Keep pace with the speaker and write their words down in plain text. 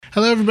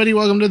Hello, everybody.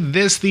 Welcome to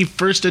the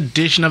first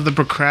edition of the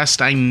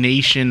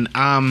Procrasti-nation.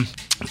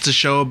 It's a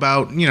show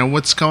about,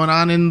 what's going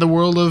on in the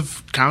world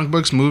of comic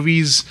books,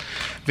 movies,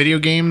 video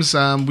games.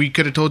 We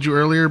could have told you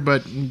earlier,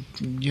 but,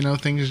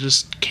 things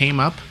just came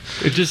up.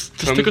 It just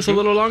took us a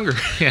little longer.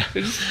 Yeah.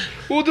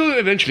 We'll do it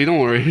eventually, don't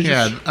worry.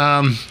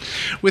 Yeah.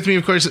 With me,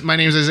 of course, my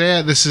name is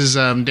Isaiah. This is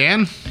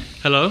Dan.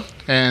 Hello.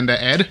 And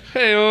Ed.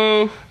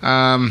 Heyo.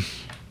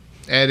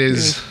 Ed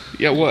is...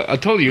 Yeah, well, I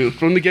told you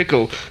from the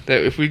get-go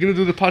that if we're going to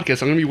do the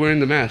podcast, I'm going to be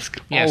wearing the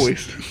mask. Yes.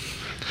 Always.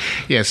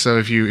 Yeah, so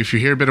if you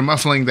hear a bit of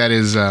muffling, that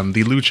is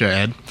the Lucha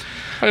Ed.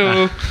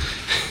 Hello.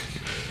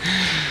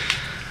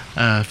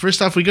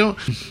 First off, we go...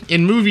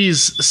 In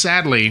movies,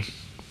 sadly,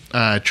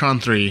 Tron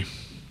 3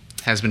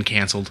 has been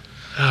canceled.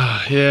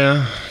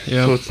 Yeah.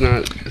 So it's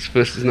not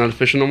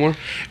official no more?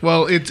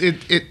 Well,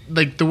 it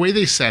like the way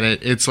they said it,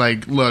 it's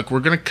like, look, we're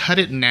going to cut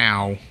it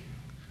now.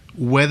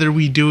 Whether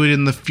we do it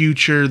in the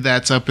future,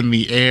 that's up in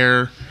the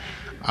air.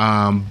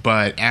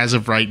 But as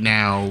of right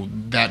now,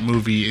 that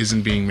movie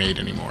isn't being made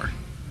anymore.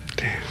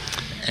 Damn.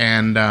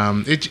 And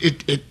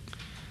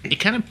it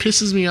kind of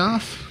pisses me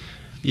off.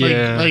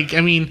 Yeah. Like, I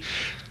mean,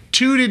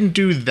 2 didn't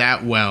do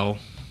that well.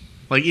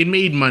 Like, it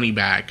made money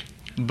back.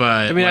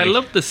 But I mean, I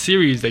love the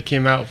series that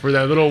came out for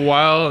that little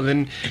while, and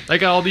then I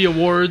got all the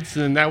awards,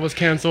 and that was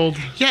canceled.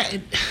 Yeah,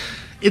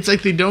 it's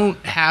like they don't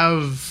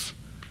have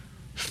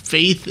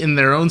faith in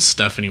their own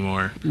stuff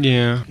anymore.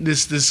 Yeah.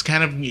 This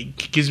kind of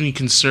gives me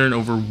concern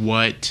over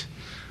what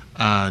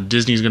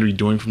Disney's going to be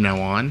doing from now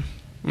on.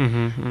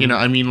 Mm-hmm.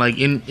 I mean, like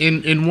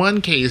in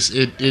one case,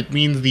 it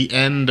means the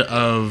end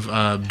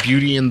of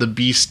Beauty and the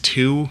Beast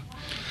 2.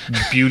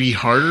 Beauty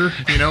harder,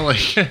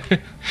 like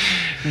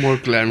more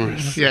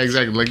glamorous. Yeah,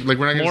 exactly. Like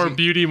we're not gonna more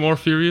beauty, more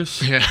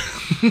furious. Yeah.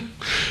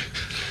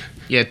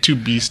 Yeah, 2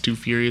 Beasts, 2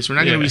 Furious. We're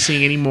not going to be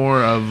seeing any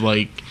more of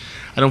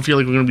I don't feel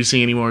like we're going to be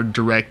seeing any more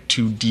direct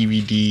to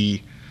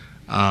DVD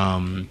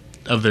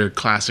of their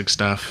classic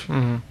stuff.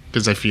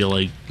 Because I feel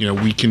like,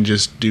 we can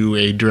just do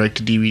a direct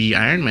to DVD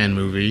Iron Man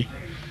movie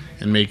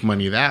and make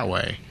money that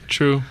way.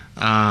 True.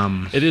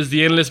 It is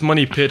the endless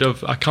money pit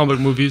of comic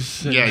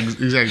movies. Yeah,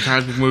 exactly.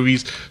 Comic book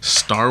movies,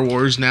 Star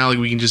Wars now. Like,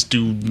 we can just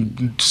do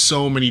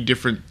so many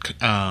different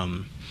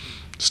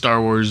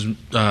Star Wars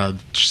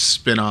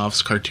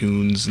spin-offs,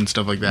 cartoons, and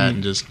stuff like that,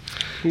 and just...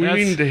 You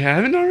mean they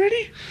haven't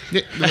already?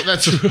 Yeah, well,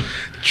 that's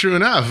true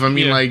enough. I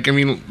mean, like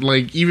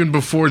even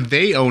before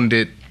they owned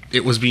it,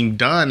 it was being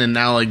done, and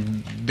now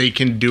they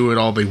can do it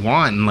all they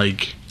want. And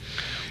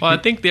well, I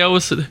think they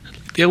always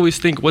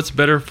think what's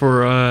better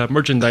for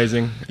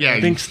merchandising. Yeah,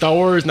 I think Star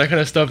Wars and that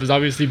kind of stuff is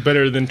obviously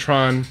better than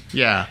Tron.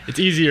 Yeah, it's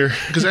easier.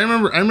 Because I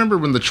remember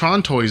when the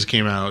Tron toys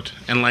came out,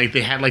 and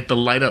they had the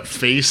light up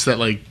face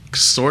that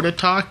sort of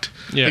talked.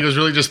 Yeah, it was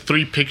really just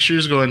 3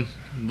 pictures going,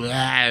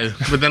 blah.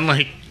 But then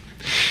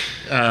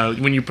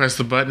when you press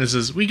the button, it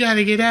says, "We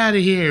gotta get out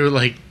of here."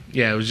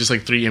 Yeah, it was just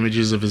 3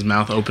 images of his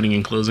mouth opening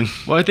and closing.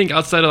 Well, I think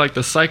outside of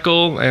the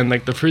cycle and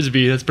the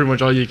frisbee, that's pretty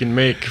much all you can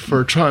make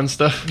for Tron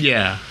stuff.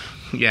 Yeah.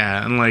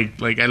 Yeah, and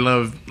I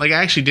love I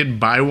actually did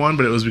buy one,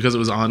 but it was because it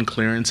was on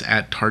clearance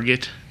at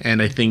Target,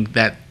 and I think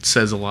that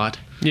says a lot.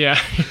 Yeah.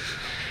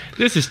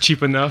 This is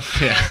cheap enough.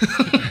 Yeah.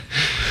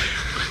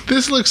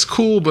 This looks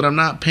cool, but I'm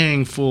not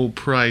paying full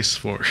price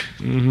for it.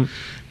 Mm-hmm.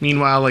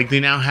 Meanwhile, they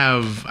now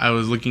have. I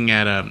was looking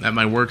at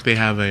my work. They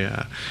have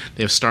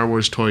Star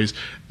Wars toys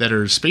that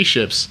are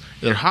spaceships.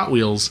 They're Hot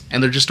Wheels,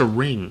 and they're just a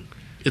ring.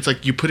 It's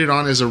you put it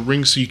on as a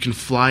ring so you can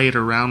fly it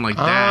around like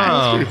that.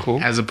 That's pretty cool.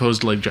 As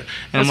opposed to and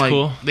that's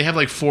cool. They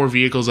have 4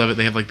 vehicles of it.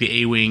 They have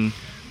the A-Wing,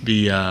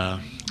 the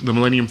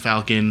Millennium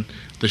Falcon,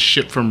 the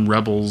ship from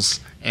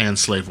Rebels, and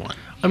Slave One.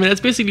 I mean,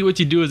 that's basically what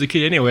you do as a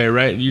kid anyway,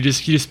 right? You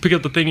just pick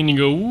up the thing and you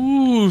go,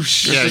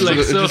 whoosh. Yeah,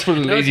 it's just for the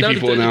lazy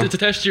people now. It's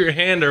attached to your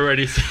hand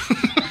already.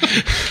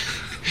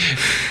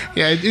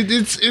 Yeah,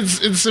 it's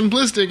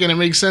simplistic and it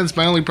makes sense.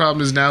 My only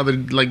problem is now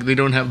that they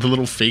don't have the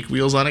little fake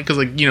wheels on it, because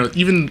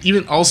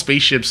even all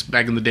spaceships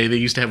back in the day, they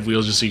used to have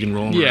wheels just so you can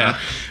roll them around.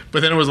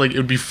 But then it was it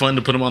would be fun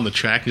to put them on the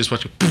track and just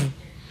watch it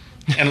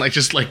and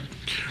just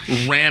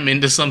ram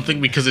into something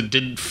because it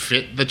didn't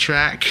fit the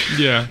track.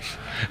 Yeah.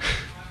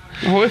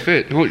 Oh, it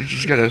fit. Oh, you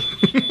just gotta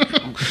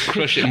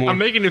crush it more. I'm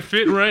making it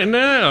fit right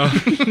now.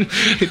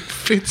 It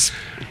fits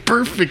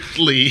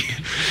perfectly,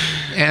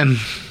 and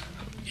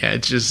yeah,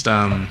 it's just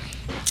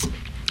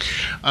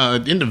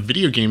into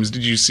video games.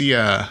 Did you see?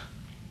 Have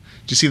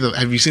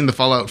you seen the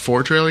Fallout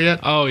 4 trailer yet?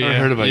 Oh yeah, I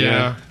heard about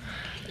it.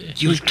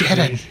 You get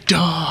a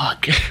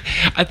dog.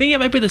 I think it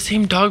might be the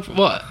same dog.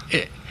 Well,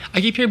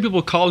 I keep hearing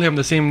people call him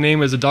the same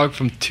name as a dog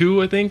from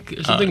 2. I think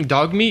or something.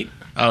 Dog meat.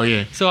 Oh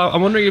yeah. So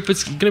I'm wondering if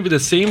it's gonna be the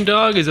same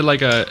dog. Is it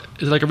like a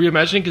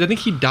reimagining? Because I think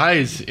he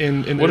dies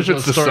in. What if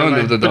it's the son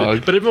of the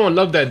dog? But everyone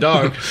loved that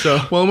dog. So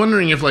well, I'm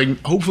wondering if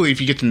hopefully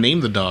if you get to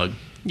name the dog,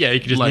 Yeah,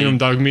 you could just name him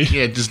Dog Meat.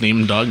 Yeah, just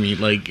name him Dog Meat.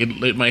 Like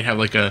it might have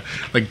like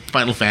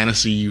Final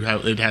Fantasy.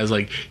 It has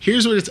like,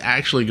 here's what it's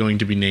actually going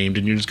to be named,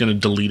 and you're just going to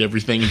delete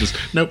everything and just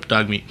nope,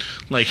 Dog Meat.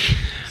 Like,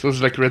 so it's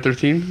like Red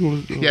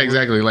 13. Yeah,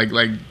 exactly.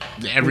 Like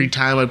every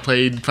time I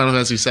played Final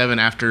Fantasy 7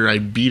 after I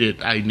beat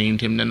it, I named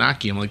him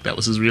Nanaki. I'm like, that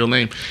was his real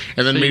name,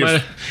 and then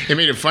it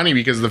made it funny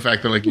because of the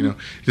fact that like, you know,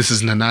 this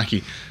is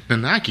Nanaki.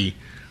 Nanaki.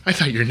 I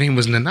thought your name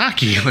was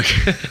Nanaki.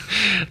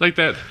 Like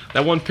that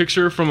one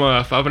picture from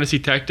Final Fantasy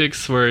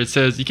Tactics where it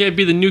says you can't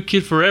be the new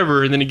kid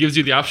forever, and then it gives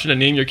you the option to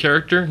name your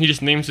character. He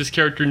just names his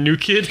character New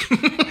Kid.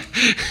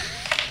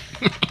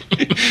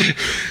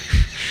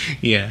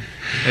 Yeah,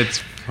 it's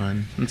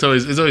fun. It's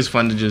always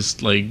fun to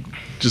just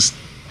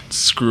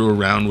screw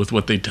around with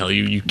what they tell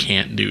you you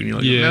can't do, and you're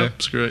like,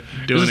 nope, screw it,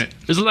 doing it.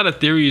 There's a lot of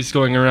theories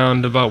going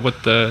around about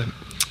what the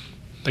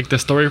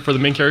story for the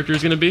main character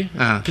is going to be.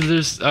 Because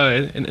there's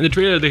in the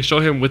trailer they show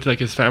him with like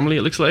his family,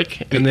 it looks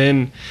like, and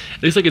then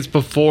it looks like it's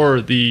before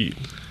the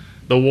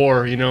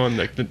war, you know, and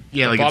like the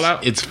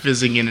fallout. It's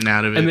fizzing in and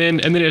out of it, and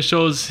then it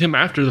shows him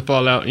after the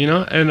fallout, you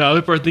know, and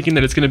people are thinking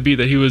that it's going to be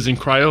that he was in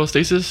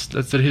cryostasis.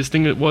 That's his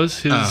thing. It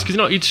was his, because you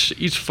know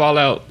each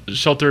fallout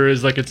shelter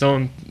is like its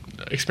own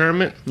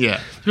experiment.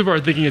 Yeah, people are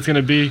thinking it's going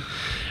to be.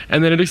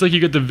 And then it looks like you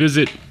get to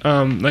visit,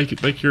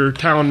 like your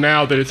town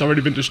now that it's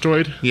already been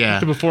destroyed. Yeah.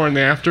 The before and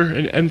the after,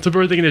 and so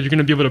we're thinking that you're going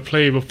to be able to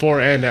play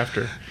before and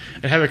after,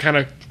 and have it kind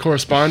of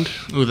correspond.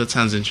 Ooh, that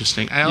sounds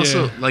interesting. I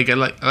also like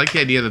the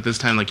idea that this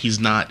time like he's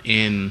not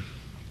in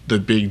the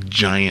big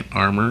giant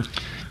armor.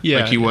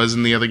 Yeah. Like he was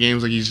in the other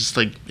games. Like he's just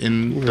like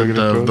in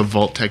the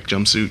Vault Tech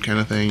jumpsuit kind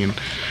of thing, and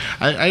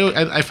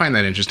I find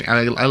that interesting.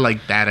 I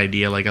like that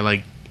idea.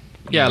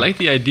 Yeah, I like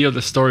the idea of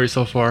the story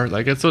so far.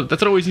 Like that's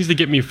what always needs to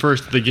get me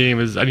first in the game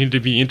is I need to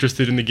be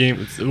interested in the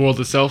game, the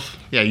world itself.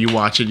 Yeah, you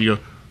watch it, you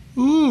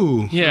go,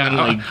 ooh.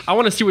 Yeah, I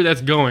want to see where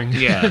that's going.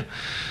 Yeah,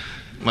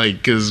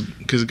 like because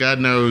God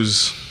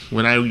knows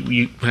when I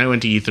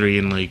went to E3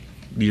 and like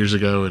years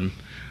ago and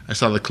I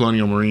saw the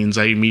Colonial Marines,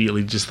 I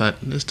immediately just thought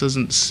this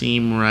doesn't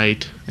seem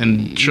right,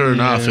 and sure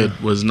enough,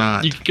 it was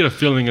not. You get a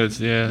feeling that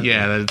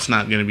that it's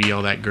not going to be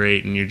all that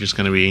great, and you're just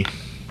going to be.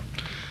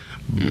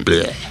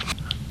 Bleh.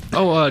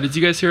 Oh, did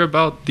you guys hear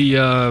about the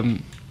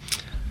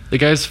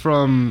guys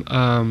from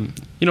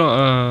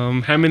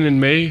Hammond and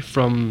May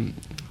from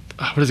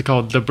what is it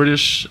called, the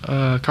British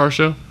car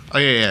show? Oh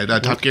yeah,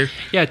 Top Gear.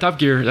 Yeah, Top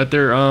Gear. That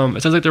they're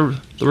it sounds like they're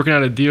working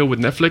out a deal with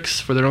Netflix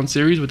for their own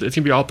series. It's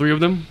gonna be all three of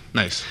them.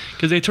 Nice.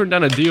 Because they turned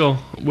down a deal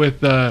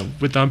with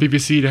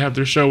BBC to have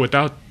their show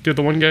without the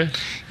other one guy.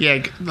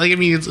 Yeah, like I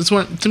mean, it's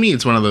one to me.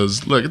 It's one of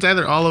those. Look, it's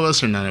either all of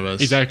us or none of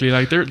us. Exactly.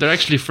 Like they're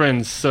actually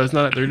friends, so it's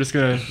not like they're just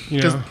gonna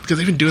because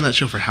they've been doing that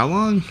show for how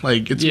long?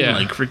 Like it's been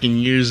like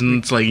freaking years,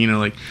 and it's like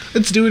like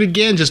let's do it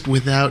again just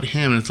without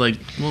him. And it's like,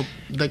 well,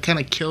 that kind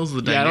of kills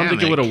the dynamic. I don't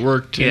think it would have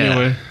worked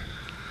anyway.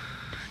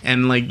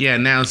 And like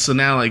now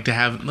like to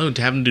have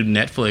him do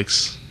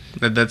Netflix,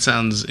 that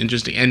sounds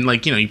interesting. And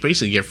like you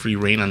basically get free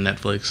reign on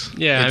Netflix.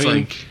 Yeah, I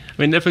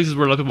mean Netflix is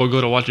where a lot of people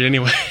go to watch it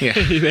anyway. Yeah,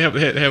 they have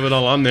it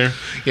all on there.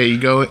 Yeah, you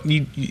go.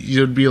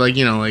 You'd be like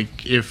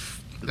like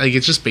if like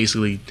it's just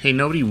basically, hey,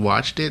 nobody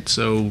watched it,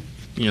 so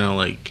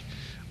like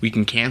we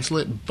can cancel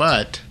it,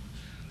 but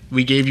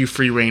we gave you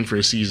free reign for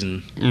a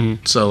season.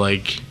 Mm-hmm. So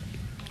like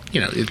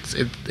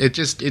it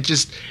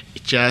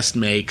just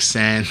makes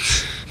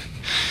sense.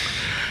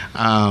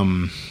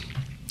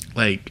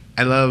 Like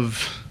I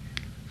love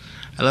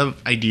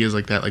ideas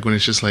like that. Like when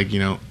it's just like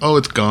oh,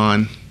 it's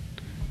gone.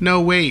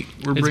 No, wait,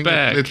 we're bringing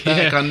it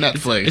back on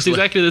Netflix. It's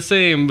exactly the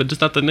same, but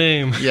just not the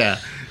name. Yeah.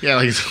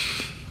 Like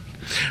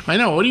I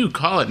know. What do you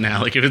call it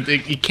now? Like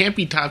it can't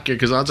be Top Gear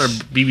because odds are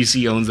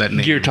BBC owns that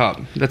name. Gear Top.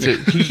 That's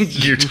it.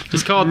 Gear Top.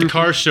 Just call it the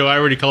car show. I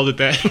already called it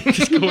that.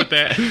 Just go with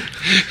that.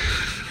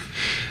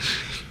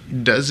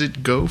 Does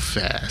it go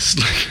fast?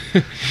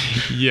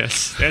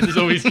 Yes. That is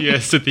always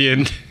yes at the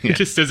end. Yeah. It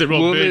just says it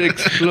real Will big. it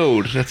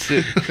explode? That's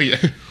it. Yeah.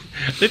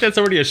 I think that's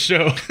already a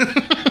show.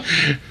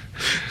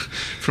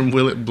 From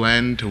will it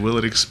blend to will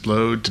it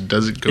explode to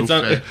does it go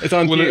fast? It's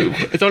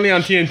only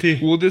on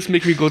TNT. Will this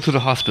make me go to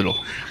the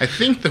hospital? I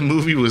think the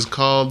movie was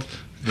called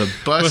The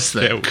Bus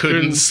That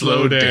Couldn't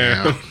Slow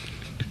Down.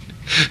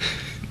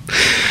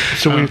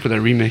 Still waiting for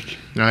that remake.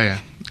 Oh, yeah.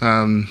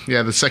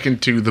 The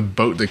second to The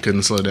Boat That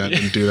Couldn't Slow Down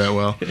didn't do that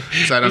well.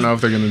 So I don't know if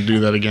they're going to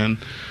do that again.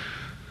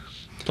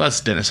 Plus,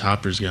 Dennis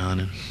Hopper's gone,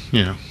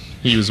 and,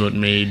 he was what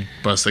made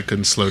Bus That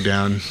Couldn't Slow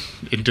Down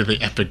into the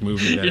epic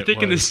movie that You're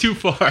taking this too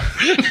far.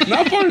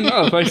 Not far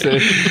enough, I say.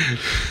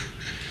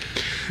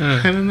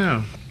 I don't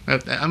know.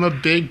 I'm a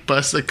big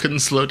Bus That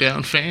Couldn't Slow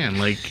Down fan.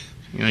 Like,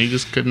 you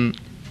just can't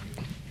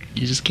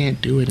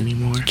do it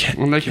anymore.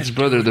 Unlike his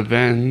brother, the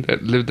van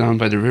that lived down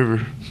by the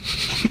river.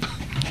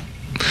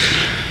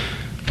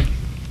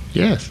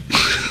 Yes.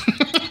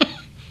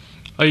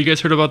 Oh, you guys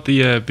heard about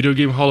the Video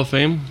Game Hall of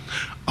Fame?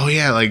 Oh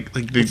yeah, like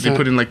they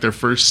put in like their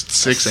first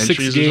six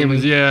entries. Games, or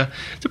something? Yeah,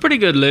 it's a pretty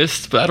good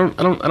list, but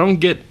I don't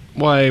get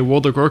why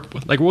World of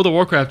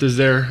Warcraft is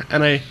there,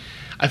 and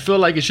I I feel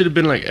like it should have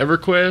been like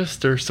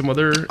EverQuest or some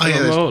other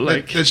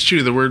MMO. That's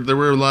true. There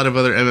were a lot of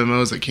other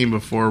MMOs that came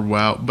before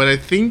WoW, but I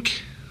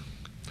think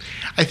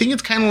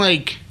it's kind of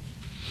like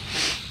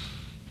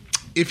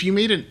if you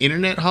made an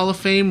Internet Hall of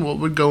Fame, what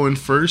would go in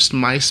first,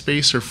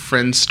 MySpace or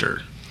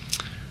Friendster?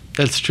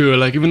 That's true.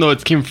 Like, even though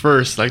it came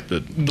first, like the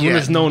one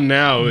that's known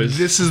now is...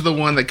 This is the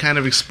one that kind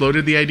of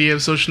exploded the idea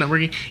of social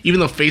networking. Even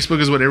though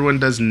Facebook is what everyone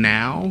does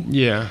now.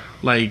 Yeah.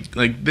 Like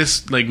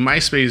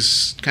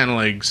MySpace kind of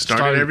like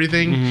started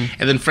everything.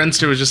 Mm-hmm. And then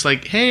Friendster was just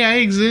like, hey, I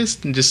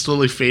exist. And just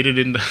slowly faded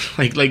into...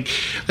 Like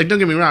don't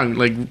get me wrong.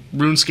 Like,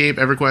 RuneScape,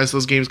 EverQuest,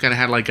 those games kind of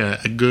had like a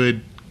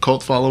good...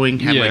 cult following,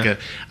 had like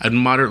a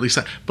moderately...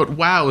 But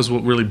WoW is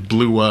what really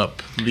blew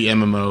up the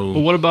MMO.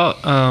 Well, what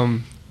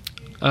about...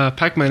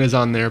 Pac-Man is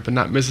on there, but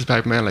not Mrs.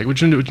 Pac-Man. Like,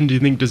 which one do you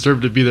think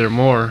deserved to be there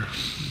more?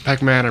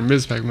 Pac-Man or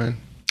Ms. Pac-Man?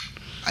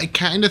 I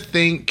kind of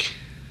think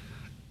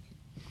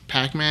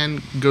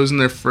Pac-Man goes in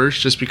there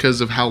first just because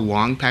of how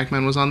long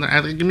Pac-Man was on there.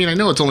 I mean, I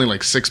know it's only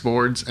like 6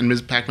 boards, and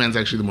Ms. Pac-Man's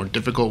actually the more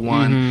difficult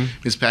one. Mm-hmm.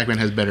 Ms. Pac-Man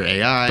has better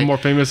AI. The more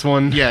famous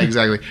one. Yeah,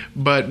 exactly.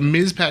 But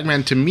Ms.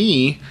 Pac-Man, to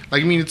me,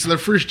 like, I mean, it's their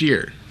first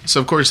year. So,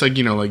 of course, like,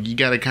 you know, like, you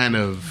got to kind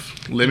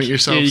of limit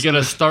yourself. Yeah, you got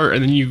to start,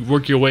 and then you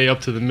work your way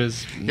up to the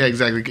Ms. Yeah,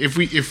 exactly. If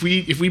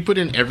we put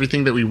in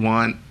everything that we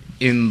want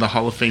in the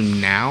Hall of Fame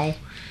now,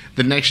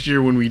 the next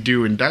year when we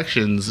do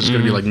inductions, there's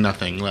going to be, like,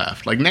 nothing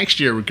left. Like, next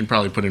year, we can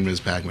probably put in Ms.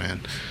 Pac-Man.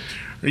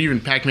 Or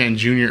even Pac-Man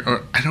Jr.,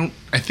 or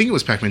I think it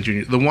was Pac-Man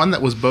Jr., the one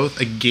that was both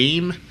a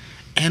game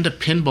and a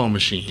pinball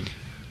machine.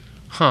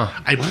 Huh.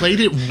 I played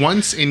it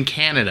once in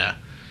Canada.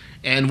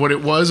 And what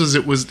it was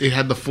it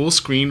had the full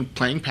screen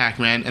playing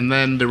Pac-Man, and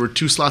then there were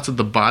 2 slots at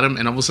the bottom,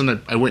 and all of a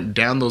sudden I went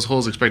down those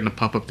holes expecting to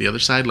pop up the other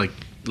side, like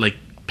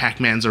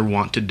Pac-Mans are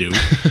wont to do.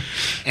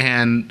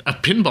 And a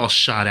pinball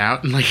shot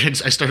out, and like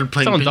I started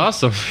playing. Sounds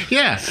awesome.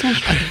 Yeah,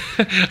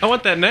 I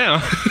want that now.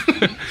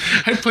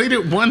 I played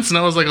it once, and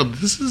I was like, "Oh,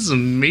 this is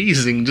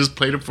amazing!" Just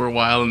played it for a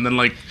while, and then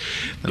it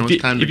was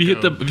time to go.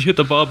 If you hit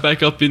the ball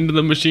back up into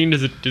the machine,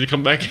 did it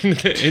come back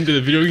into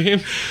the video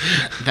game?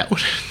 That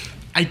would.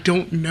 I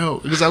don't know,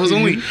 because I was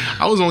only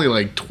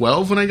like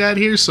 12 when I got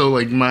here, so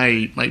like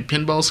my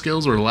pinball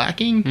skills were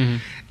lacking. Mm-hmm.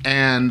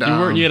 And you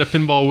weren't yet a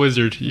pinball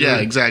wizard.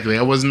 Exactly.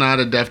 I was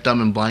not a deaf,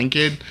 dumb, and blind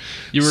kid.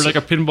 You were like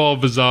a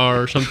pinball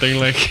bazaar or something.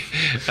 Like,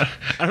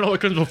 I don't know what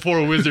comes before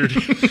a wizard.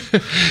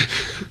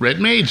 Red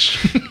mage.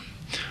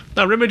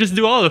 No, red mages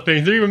do all the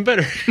things. They're even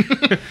better.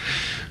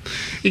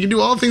 You can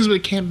do all the things, but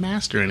it can't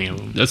master any of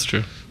them. That's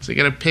true. So you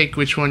got to pick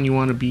which one you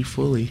want to be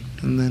fully,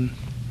 and then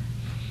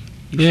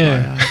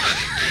yeah.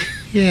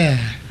 Yeah.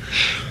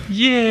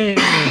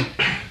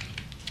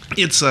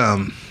 It's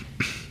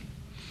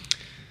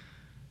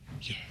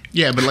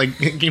yeah, but like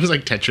games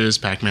like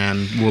Tetris,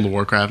 Pac-Man, World of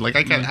Warcraft, like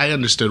I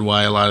understood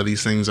why a lot of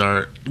these things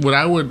are. What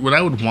I would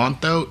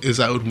want though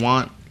is I would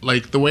want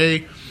like the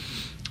way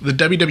the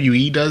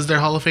WWE does their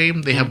Hall of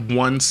Fame. They have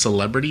one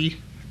celebrity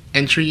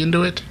entry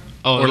into it.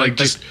 Oh, or like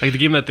the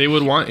game that they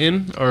would want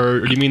in,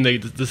 or do you mean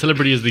the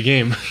celebrity is the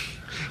game?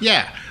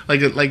 Yeah. Like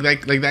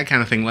that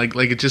kind of thing. Like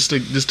it's just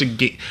a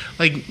game.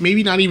 Like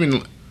maybe not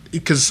even,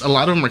 because a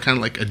lot of them are kind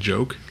of like a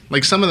joke.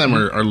 Like some of them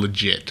are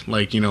legit.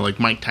 Like, you know, like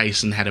Mike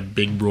Tyson had a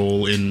big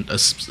role in a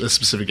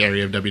specific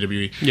area of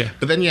WWE. Yeah.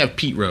 But then you have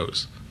Pete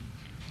Rose.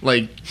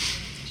 Like,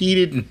 he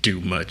didn't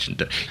do much.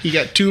 He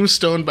got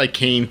tombstoned by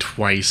Kane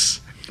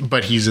twice,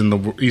 but he's in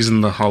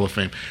the Hall of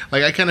Fame.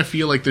 Like, I kind of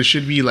feel like there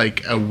should be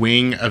like a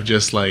wing of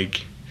just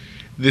like,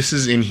 this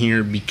is in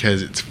here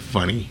because it's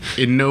funny.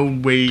 In no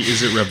way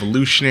is it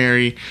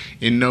revolutionary.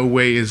 In no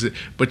way is it...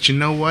 But you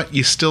know what?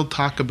 You still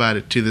talk about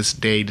it to this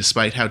day,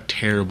 despite how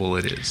terrible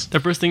it is.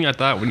 The first thing I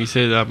thought when you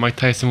said Mike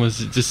Tyson was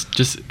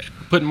just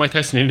putting Mike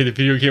Tyson into the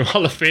Video Game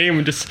Hall of Fame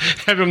and just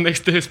have him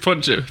next to his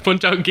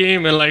punch-out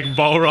game and, like,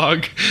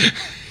 Balrog.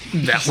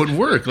 That would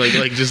work. Like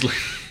have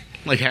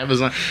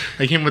his...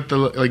 Like him with the...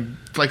 Like,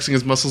 flexing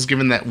his muscles,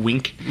 giving that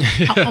wink.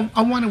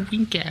 I want to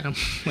wink at him.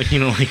 Like, you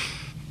know, like...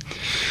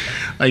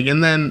 Like,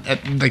 and then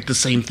like the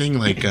same thing,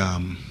 like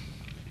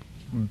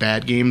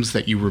bad games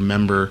that you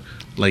remember,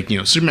 like, you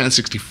know, Superman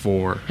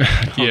 64,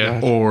 yeah,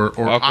 or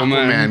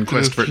Aquaman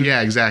Quest for,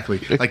 yeah, exactly.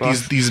 Like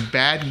these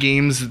bad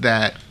games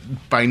that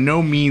by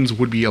no means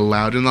would be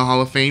allowed in the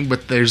Hall of Fame,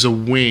 but there's a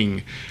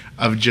wing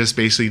of just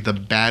basically the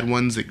bad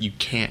ones that you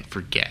can't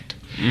forget.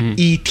 Mm-hmm.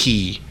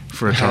 E.T.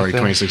 for Atari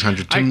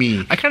 2600 to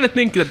me. I kind of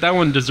think that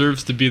one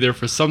deserves to be there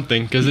for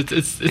something, because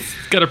it's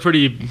got a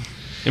pretty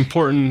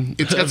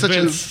important it's got such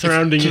a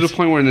surrounding to the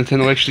point where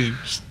Nintendo actually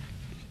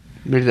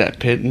made that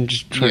pit and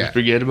just tried to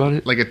forget about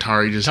it. Like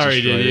Atari just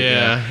destroyed did, it.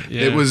 Yeah.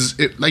 It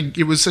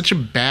was such a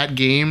bad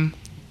game.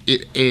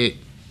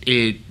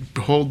 It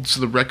holds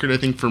the record, I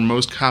think, for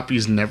most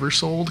copies never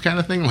sold, kind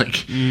of thing.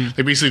 Like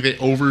basically they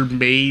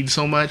overmade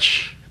so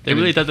much. They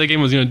really thought that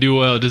game was gonna do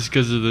well just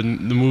because of the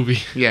movie.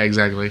 Yeah,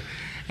 exactly.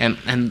 And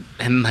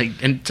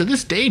to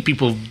this day,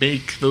 people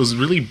make those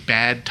really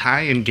bad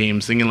tie-in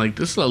games, thinking like,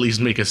 this will at least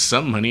make us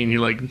some money, and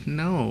you're like,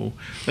 no,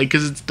 like,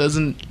 because it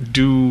doesn't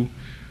do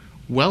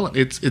well.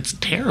 It's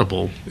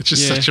terrible. It's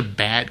just such a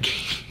bad game.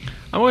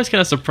 I'm always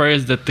kind of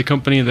surprised that the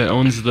company that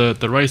owns the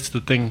rights to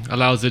the thing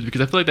allows it,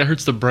 because I feel like that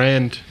hurts the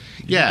brand.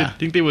 Yeah. I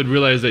think they would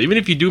realize that even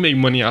if you do make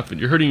money off it,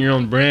 you're hurting your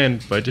own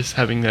brand by just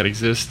having that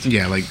exist.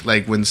 Yeah,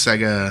 like when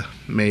Sega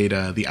made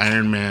the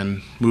Iron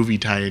Man movie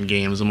tie-in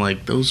games, I'm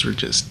like, those are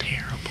just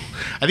terrible.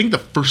 I think the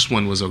first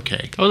one was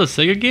okay. Oh, the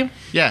Sega game?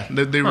 Yeah,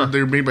 they were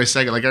made by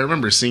Sega. Like I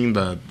remember seeing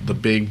the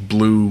big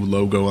blue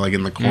logo like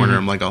in the corner.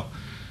 I'm like, oh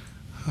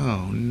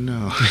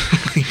no,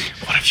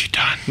 what have you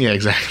done? Yeah,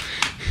 exactly.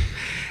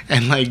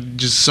 And like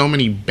just so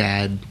many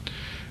bad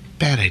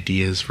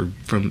ideas from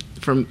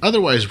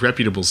otherwise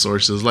reputable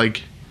sources.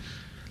 Like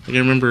I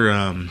remember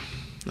I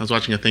was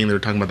watching a thing, they were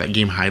talking about that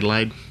game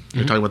Highlight.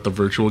 They're talking about the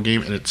virtual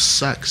game, and it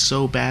sucks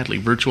so badly.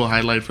 Virtual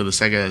Highlight for the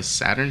Sega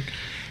Saturn,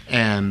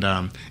 and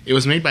it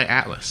was made by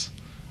Atlas.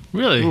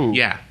 Really? Ooh.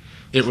 Yeah.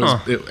 It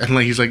was, and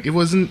like he's like, it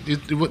wasn't.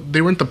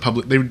 They weren't the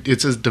public. It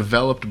says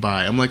developed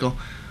by. I'm like,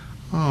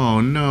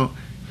 oh no,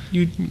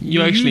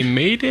 you actually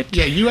made it?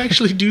 Yeah, you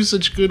actually do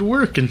such good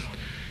work, and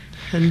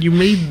you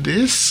made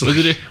this. Was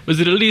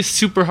it at least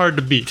super hard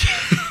to beat?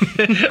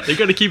 They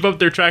got to keep up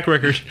their track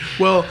record.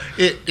 Well,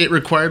 it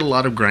required a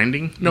lot of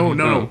grinding.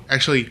 No,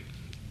 actually,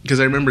 because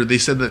I remember they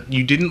said that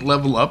you didn't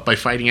level up by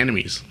fighting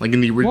enemies. Like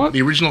in the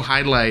original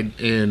Highlight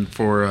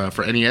for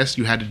NES,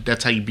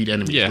 that's how you beat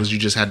enemies. Yeah, was you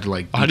just had to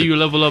like. How do you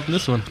level up in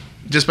this one?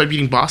 Just by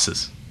beating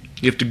bosses.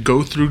 You have to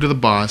go through to the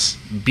boss,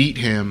 beat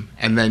him,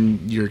 and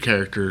then your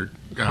character.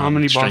 How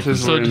many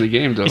bosses were in the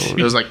game though?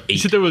 It was like 8. You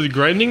said there was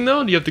grinding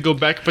though? Do you have to go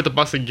back and fight the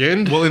boss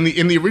again? Well, in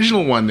the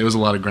original one, there was a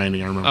lot of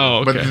grinding. I remember.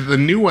 Oh, okay. But the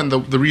new one, the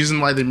reason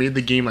why they made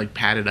the game like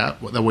padded up,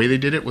 the way they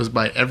did it was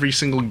by every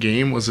single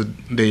game was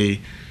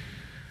they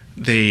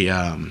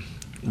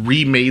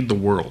remade the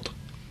world.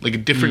 Like a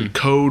different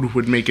code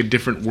would make a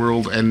different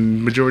world,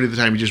 and majority of the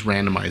time you just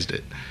randomized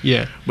it.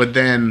 Yeah. But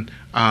then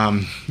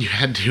you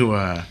had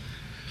to.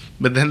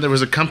 But then there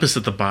was a compass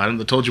at the bottom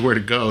that told you where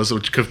to go, so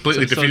it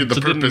completely defeated the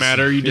purpose. It didn't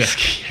matter. You just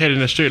head in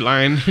a straight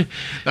line.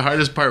 The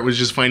hardest part was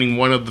just finding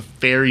one of the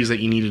fairies that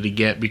you needed to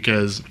get,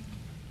 because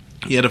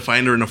you had to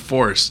find her in a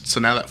forest. So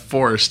now that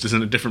forest is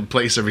in a different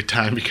place every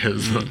time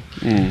because.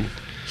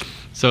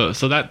 So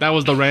that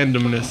was the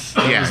randomness.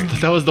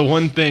 That was the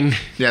one thing.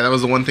 Yeah, that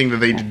was the one thing that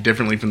they did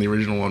differently from the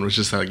original one, was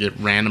just how it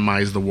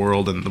randomized the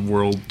world, and the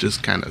world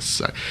just kind of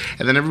sucked.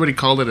 And then everybody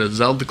called it a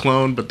Zelda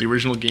clone, but the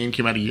original game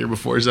came out a year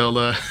before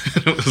Zelda.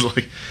 And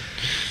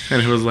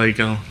it was like,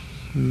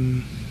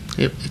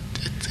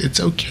 it's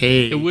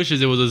okay. It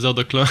wishes it was a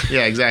Zelda clone.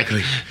 Yeah,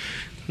 exactly.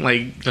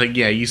 Like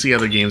yeah, you see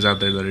other games out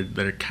there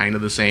that are kind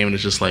of the same, and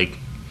it's just like,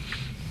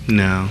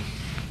 no,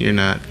 you're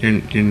not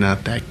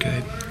that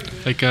good.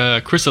 Like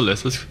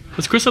Chrysalis.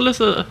 Was Chrysalis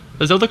a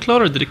Zelda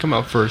clone, or did it come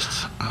out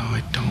first?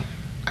 Oh,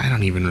 I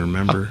don't even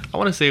remember. I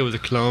want to say it was a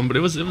clone, but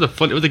it was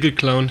a good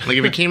clone. Like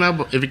if it came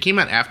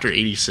out after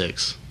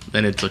 86,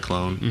 then it's a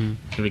clone.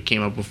 If it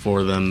came out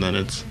before then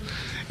it's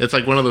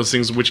like one of those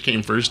things, which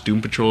came first,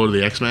 Doom Patrol or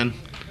the X-Men?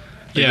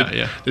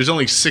 Yeah. There's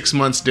only 6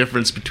 months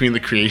difference between the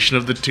creation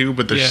of the two,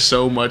 but there's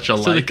so much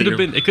alike. So it could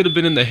have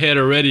been in the head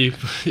already,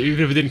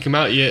 even if it didn't come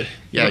out yet.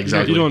 Yeah,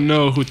 exactly. You don't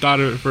know who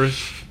thought of it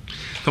first.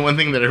 The one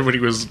thing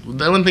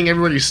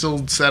everybody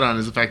still said on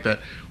is the fact that,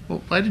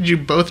 well, why did you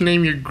both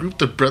name your group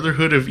the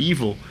Brotherhood of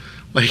Evil?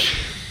 Like,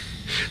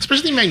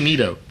 especially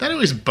Magneto. That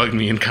always bugged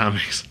me in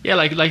comics. Yeah,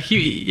 like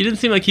he didn't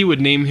seem like he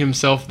would name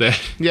himself that.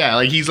 Yeah,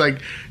 like he's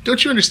like,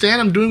 don't you understand?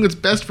 I'm doing what's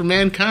best for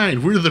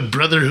mankind. We're the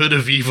Brotherhood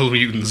of Evil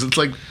Mutants. It's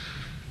like,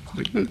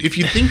 if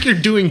you think you're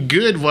doing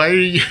good, why are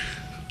you?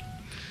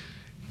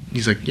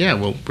 He's like, yeah,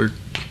 well,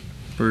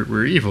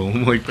 we're evil.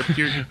 I'm like, but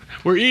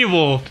we're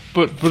evil,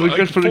 but for the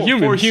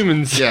humans. For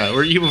humans. Yeah,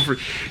 we're evil for.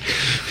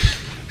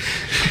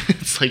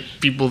 It's like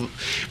people,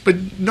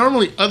 but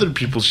normally other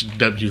people should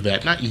dub you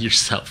that, not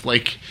yourself.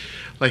 Like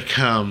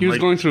he was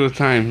going through a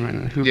time,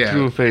 right?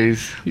 Through a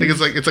phase. Like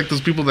it's like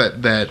those people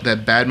that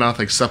badmouth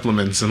like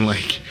supplements, and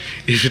like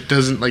if it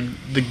doesn't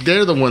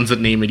they're the ones that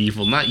name it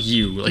evil, not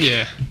you. Like,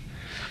 yeah.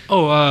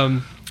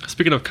 Oh,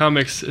 speaking of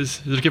comics,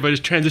 is it okay if I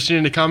just transition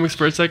into comics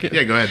for a second?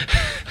 Yeah, go ahead.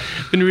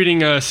 Been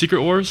reading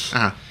Secret Wars,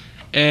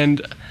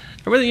 and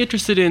I'm really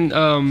interested in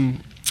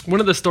one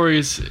of the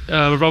stories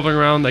revolving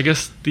around, I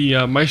guess,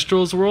 the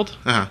Maestro's world.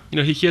 You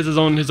know, he has his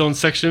own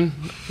section.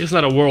 It's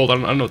not a world. I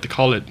don't know what to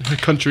call it. A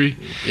country.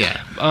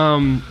 Yeah.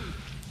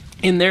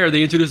 In there,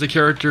 they introduce a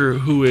character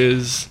who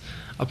is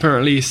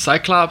apparently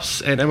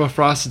Cyclops and Emma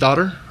Frost's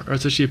daughter, or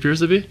so she appears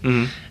to be.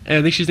 And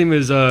I think her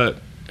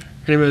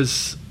name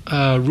is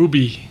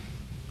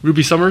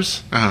Ruby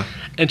Summers.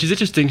 And she's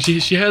interesting.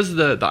 She has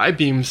the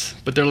I-beams,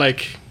 but they're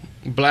like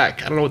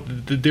black. I don't know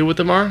what the deal with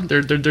them are.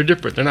 They're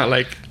different. They're not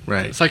like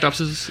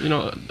Cyclops'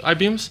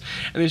 I-beams.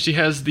 And then she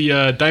has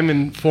the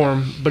diamond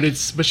form, but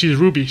she's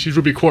ruby. She's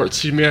ruby quartz.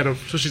 She's made out of,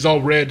 so she's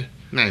all red.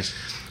 Nice.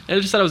 And I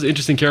just thought it was an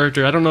interesting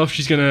character. I don't know if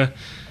she's gonna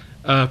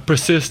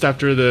persist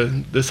after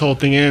this whole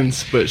thing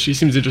ends, but she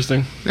seems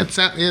interesting. It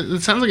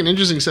sounds like an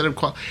interesting set of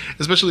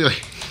especially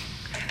like,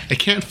 I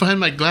can't find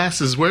my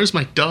glasses. Where's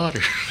my daughter?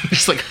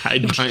 Just like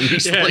hide behind her.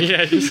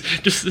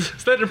 Just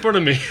stand in front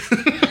of me.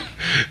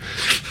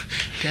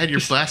 Dad, you're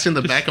blasting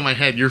the back of my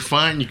head. You're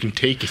fine. You can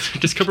take it.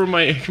 Just cover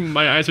my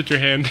eyes with your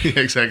hand. Yeah,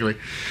 exactly.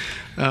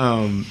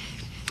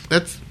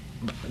 That's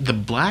the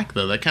black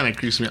though. That kind of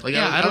creeps me out. Like,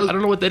 yeah, I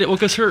don't know what that is. Well,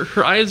 because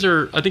her eyes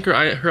are, I think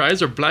her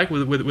eyes are black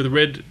with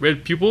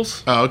red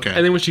pupils. Oh, okay.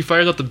 And then when she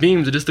fires out the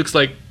beams, it just looks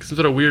like some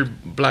sort of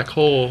weird black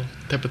hole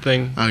type of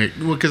thing. Okay.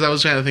 Well, because I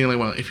was trying to think like,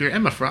 well, if you're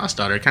Emma Frost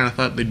daughter, I kind of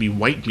thought they'd be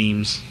white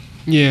beams.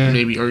 Yeah.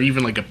 Maybe, or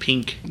even like a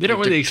pink. They don't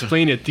really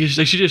explain it. She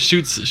just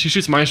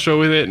shoots Maestro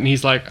with it, and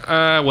he's like,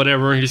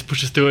 whatever. And he just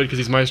pushes through it because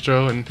he's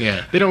Maestro, and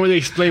they don't really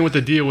explain what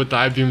the deal with the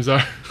eye beams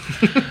are.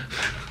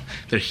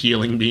 They're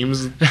healing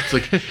beams. It's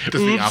like just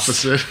the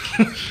opposite.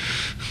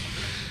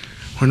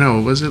 Or no,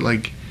 what was it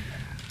like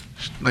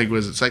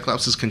was it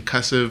Cyclops is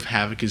concussive,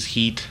 Havoc is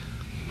heat,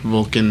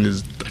 Vulcan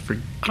is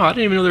I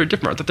didn't even know they were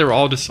different. I thought they were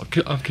all just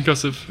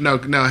concussive. No,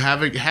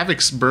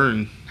 Havoc's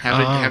burn.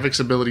 Havoc's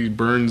ability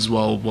burns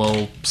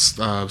while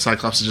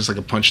Cyclops is just like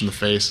a punch in the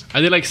face.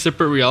 Are they like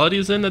separate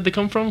realities then that they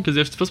come from? Because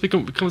they're supposed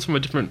to comes from a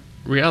different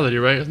reality,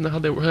 right? Isn't that how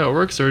it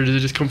works, or does it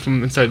just come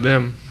from inside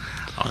them?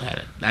 Oh,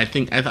 I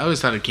always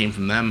thought it came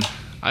from them.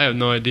 I have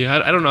no idea.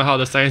 I don't know how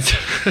the science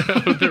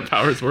of their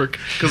powers work.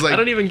 Because I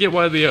don't even get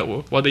why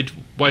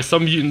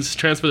some mutants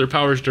transfer their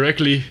powers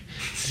directly.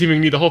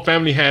 Seemingly the whole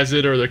family has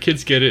it, or their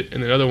kids get it,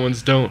 and the other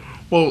ones don't.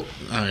 Well,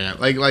 oh yeah,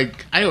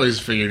 like I always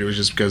figured it was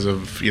just because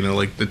of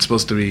like it's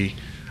supposed to be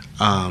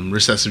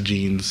recessive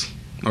genes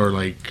or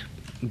like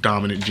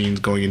dominant genes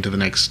going into the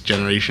next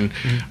generation.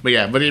 Mm-hmm. But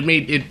yeah, but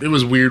it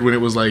was weird when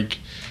it was like,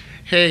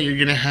 hey, you're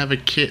gonna have a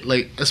kid,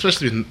 like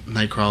especially with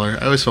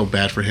Nightcrawler. I always felt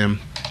bad for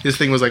him. His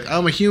thing was like,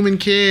 I'm a human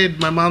kid.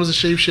 My mom's a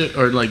shapeshifter,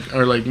 or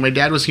like my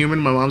dad was human.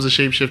 My mom's a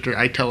shapeshifter.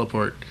 I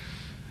teleport.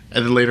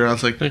 And then later on,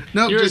 it's like,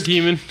 no, you're just a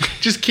demon.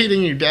 Just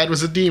kidding. Your dad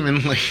was a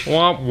demon. Like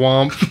womp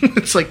womp.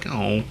 It's like,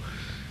 oh.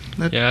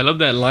 Yeah, I love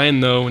that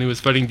line though when he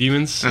was fighting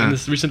demons in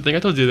this recent thing. I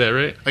told you that,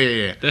 right? Oh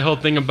yeah. The whole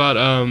thing about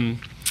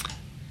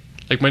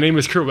like my name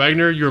is Kurt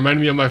Wagner. You remind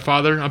me of my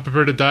father. I'm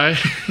prepared to die.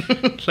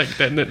 Like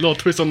that little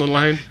twist on the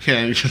line. Yeah,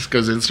 and he just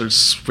goes in and starts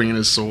swinging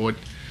his sword.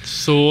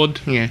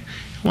 Yeah.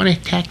 I want to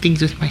attack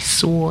things with my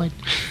sword.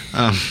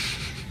 I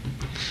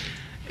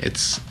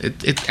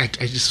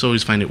just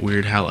always find it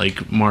weird how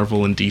like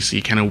Marvel and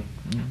DC kind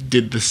of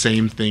did the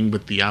same thing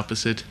but the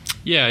opposite.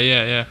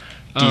 Yeah.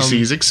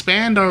 DC's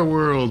expand our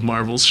world,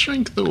 Marvel's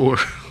shrink the world.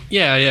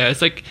 Yeah.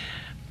 It's like,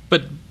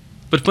 but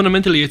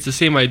fundamentally, it's the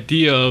same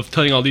idea of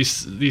telling all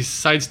these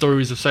side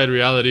stories of side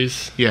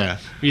realities. Yeah.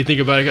 When you think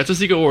about it, that's what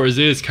Secret Wars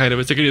is kind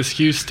of. It's like an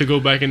excuse to go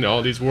back into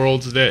all these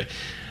worlds that.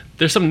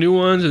 There's some new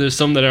ones, and there's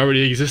some that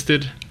already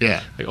existed.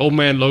 Yeah. Like Old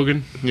Man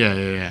Logan.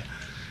 Yeah.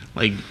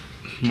 Like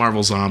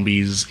Marvel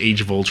Zombies,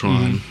 Age of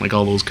Ultron, like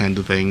all those kinds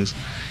of things.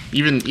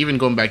 Even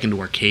going back into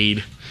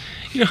arcade.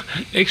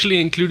 Actually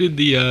included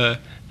the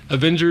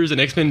Avengers and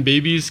X-Men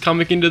Babies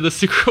comic into the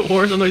Secret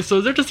Wars. I'm like, so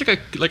is there just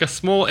like a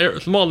small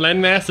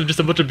landmass of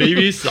just a bunch of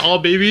babies, all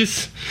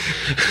babies?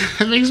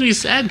 That makes me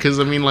sad because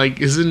I mean,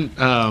 like, isn't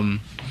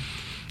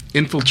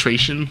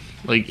infiltration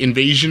like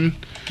invasion?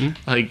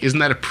 Like, isn't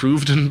that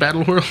approved in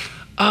Battle World?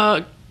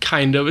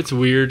 Kind of. It's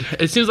weird.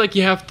 It seems like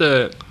you have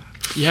to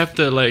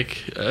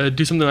like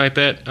do something like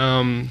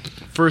that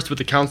first with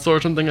the council or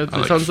something. It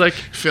sounds like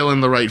fill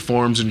in the right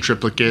forms in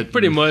triplicate.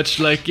 Pretty much,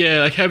 like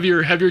have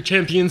your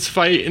champions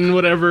fight and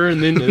whatever,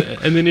 and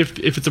then if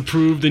it's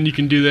approved, then you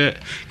can do that.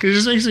 Because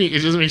it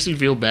just makes me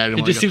feel bad.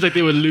 It just seems like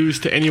they would lose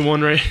to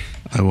anyone, right?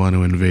 I want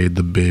to invade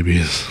the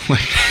babies.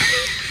 Like.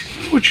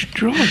 What you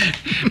drawing?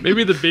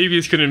 Maybe the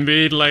babies could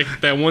invade like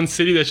that one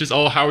city that's just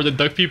all Howard the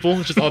Duck people,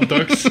 it's just all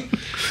ducks.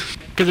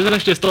 Because there's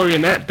actually a story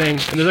in that thing,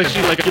 and there's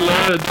actually like a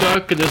lot of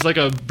duck, and there's like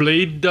a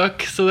blade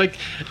duck. So like,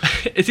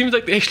 it seems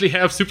like they actually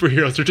have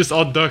superheroes. They're just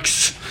all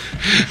ducks.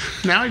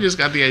 Now I just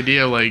got the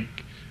idea. Like,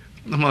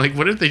 I'm like,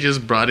 what if they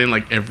just brought in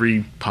like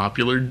every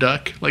popular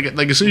duck? Like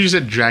as soon as you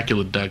said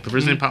Dracula duck, the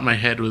first thing that popped in my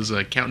head was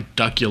Count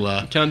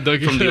Duckula. Count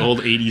Duckula from the old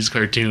 '80s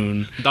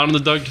cartoon. Donald the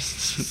Duck,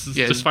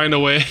 just find a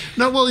way.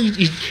 No, well,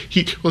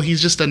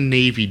 he's just a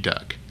Navy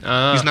duck.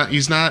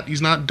 He's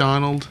not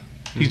Donald.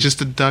 He's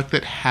just a duck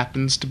that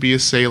happens to be a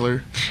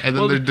sailor, and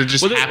then there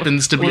just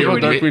happens to be a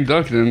Darkwing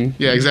Duck. Then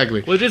yeah,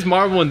 exactly. Well, it is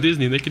Marvel and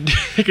Disney. They could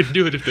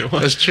do it if they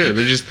want. That's true.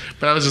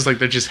 But I was just like,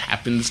 there just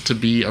happens to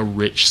be a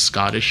rich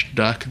Scottish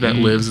duck that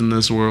lives in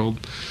this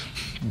world.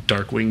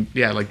 Darkwing,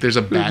 yeah, like there's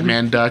a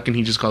Batman duck, and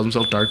he just calls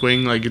himself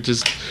Darkwing. Like it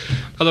just.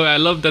 Although I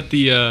love that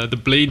the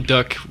Blade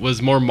duck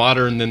was more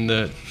modern than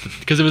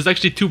because it was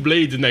actually two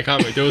blades in that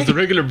comic. There was the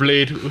regular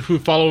Blade who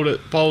followed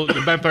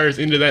the vampires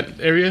into that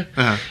area,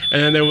 and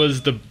then there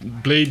was the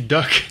Blade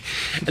duck,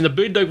 and the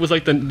Blade duck was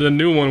like the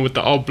new one with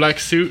the all black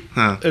suit,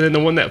 and then the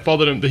one that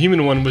followed him, the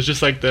human one, was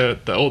just like the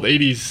old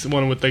 '80s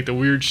one with like the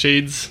weird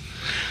shades.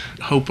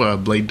 Hope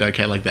Blade duck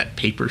had like that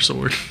paper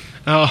sword.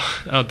 Oh,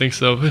 I don't think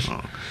so.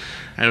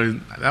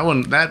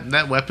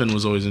 That weapon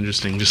was always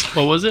interesting. Just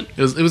what was it?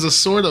 It was a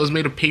sword that was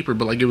made of paper,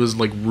 but like it was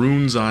like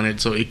runes on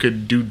it, so it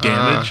could do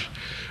damage.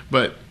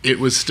 But it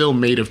was still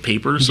made of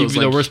paper, so it's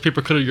like the worst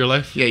paper cut of your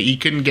life. Yeah, you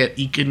couldn't get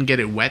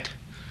it wet.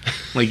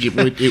 Like it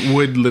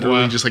would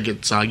literally just like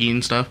get soggy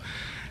and stuff.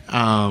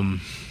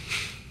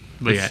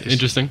 But yeah,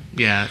 interesting.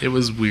 Yeah, it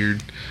was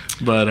weird.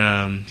 But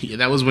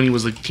that was when he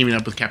was like teaming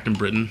up with Captain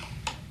Britain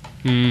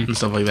and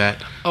stuff like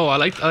that. Oh, I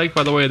like.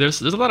 By the way,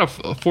 there's a lot of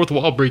fourth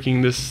wall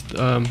breaking this.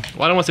 Well,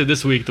 I don't want to say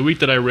this week. The week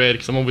that I read,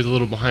 because I'm always a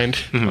little behind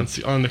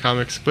on the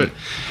comics. But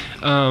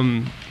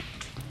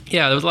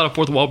yeah, there was a lot of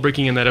fourth wall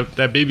breaking in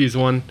that babies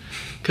one.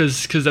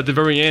 Because at the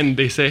very end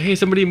they say, hey,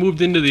 somebody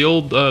moved into the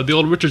old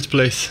Richards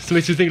place. So it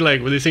makes you think,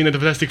 like, were they saying that the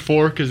Fantastic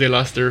Four because they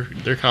lost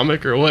their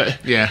comic or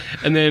what? Yeah.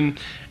 And then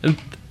the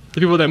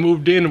people that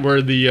moved in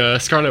were the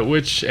Scarlet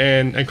Witch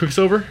and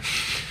Quicksilver.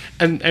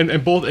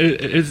 And both,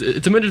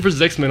 it's Avengers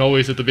versus X-Men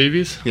always at the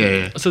babies.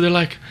 Yeah. So they're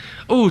like,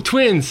 oh,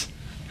 twins.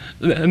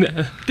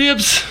 And,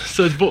 dibs.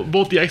 So it's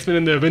both the X-Men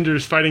and the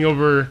Avengers fighting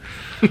over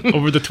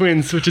the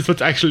twins, which is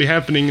what's actually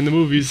happening in the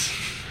movies.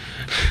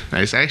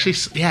 Nice. I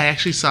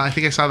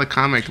think I saw the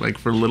comic like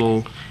for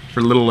little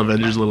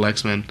Avengers, little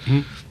X-Men.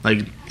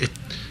 Like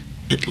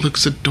it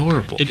looks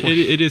adorable.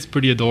 It is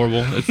pretty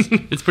adorable.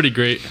 It's pretty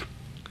great.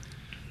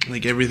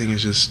 Like everything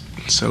is just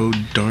so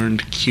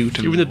darned cute.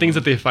 And even the things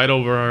that they fight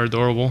over are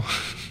adorable.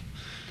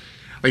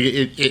 Like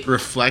it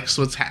reflects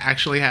what's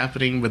actually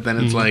happening, but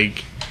then it's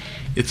like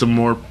it's a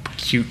more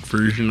cute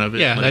version of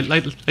it. Yeah,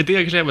 like I think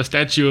I actually have a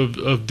statue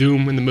of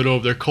Doom in the middle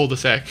of their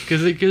cul-de-sac,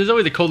 because there's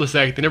always a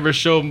cul-de-sac. They never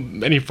show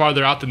any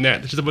farther out than that.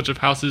 There's just a bunch of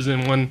houses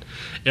in one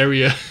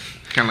area.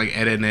 Kind of like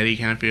Ed and Eddie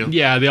kind of feel.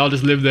 Yeah, they all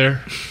just live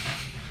there.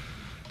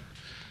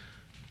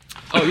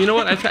 Oh, you know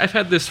what? I've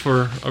had this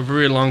for a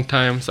very long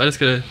time, so I just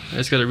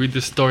gotta read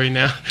this story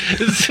now.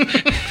 This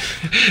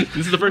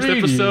is the first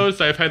episode,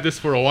 so I've had this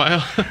for a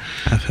while.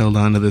 I've held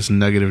on to this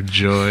nugget of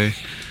joy.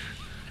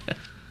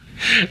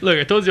 Look,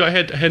 I told you I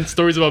had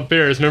stories about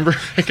bears. Remember,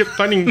 I kept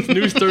finding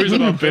new stories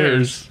about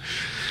bears,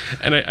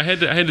 and I had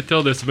to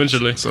tell this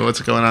eventually. So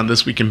what's going on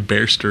this week in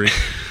bear story?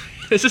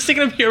 It's just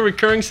going to be a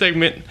recurring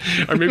segment,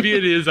 or maybe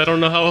it is. I don't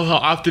know how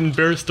often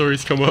bear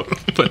stories come up.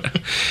 But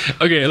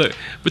okay, look,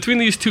 between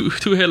these two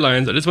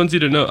headlines, I just want you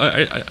to know.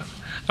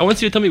 I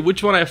want you to tell me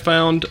which one I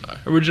found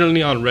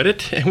originally on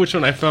Reddit and which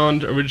one I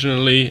found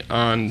originally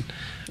on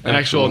an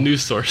actual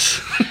news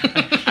source.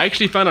 I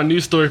actually found a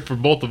news story for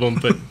both of them,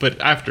 but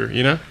after,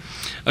 you know.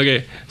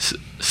 Okay,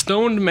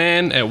 stoned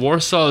man at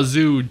Warsaw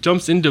Zoo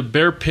jumps into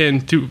bear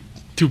pen to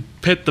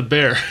pet the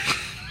bear.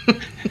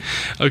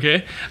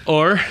 Okay,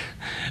 or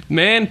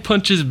man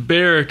punches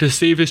bear to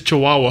save his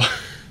chihuahua.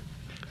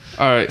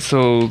 Alright,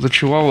 so the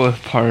chihuahua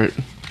part,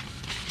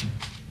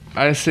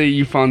 I say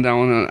you found that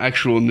one on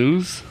actual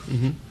news.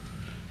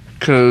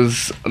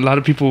 Because a lot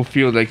of people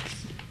feel like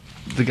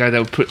the guy that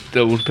would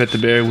pet the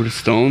bear would have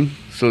stoned.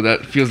 So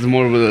that feels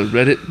more of a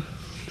Reddit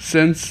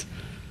sense.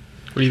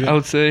 What do you think? I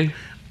would say.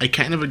 I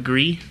kind of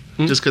agree,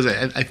 just because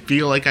I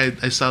feel like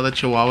I saw the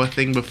Chihuahua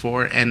thing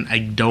before, and I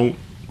don't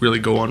really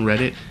go on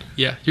Reddit.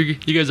 Yeah, you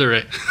guys are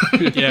right.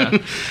 Yeah,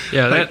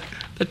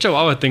 that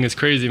Chihuahua thing is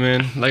crazy,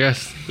 man. Like,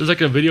 there's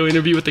like a video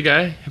interview with the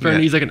guy.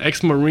 Apparently, he's like an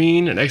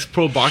ex-Marine, an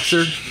ex-pro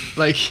boxer.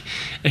 Like,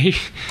 and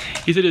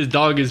he said his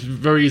dog is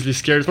very easily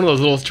scared. It's one of those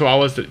little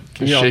Chihuahuas that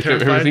can be all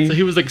terrified. So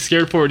he was like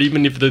scared for it,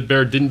 even if the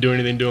bear didn't do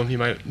anything to him. He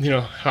might,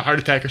 have a heart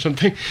attack or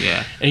something.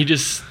 Yeah. And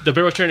the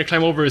bear was trying to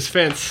climb over his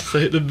fence,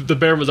 so the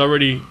bear was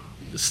already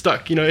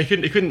stuck. He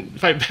couldn't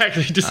fight back.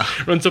 He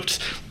just runs up,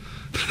 just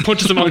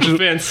punches him off the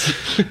fence.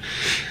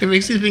 It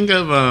makes you think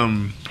of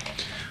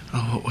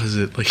what was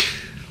it like?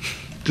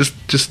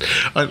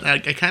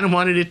 I kind of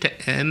wanted it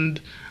to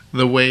end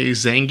the way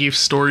Zangief's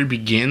story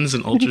begins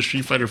in Ultra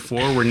Street Fighter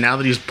 4, where now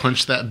that he's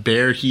punched that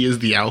bear, he is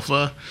the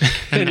alpha,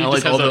 and now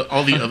like all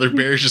the other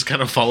bears just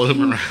kind of follow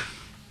him around.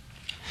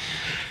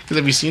 Because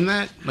have you seen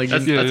that? Like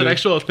that's an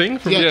actual thing.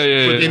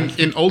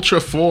 In Ultra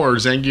 4,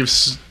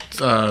 Zangief's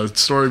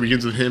story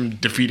begins with him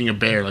defeating a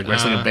bear, like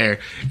wrestling a bear,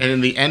 and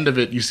in the end of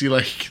it, you see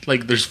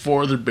like there's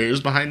 4 other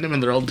bears behind him,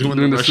 and they're all doing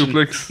the Russian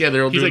suplex. Yeah,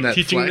 they're all doing like that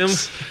teaching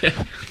flex. them.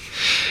 Yeah.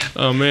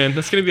 Oh man,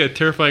 that's gonna be a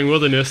terrifying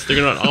wilderness. They're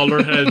gonna all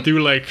learn how to do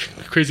like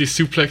crazy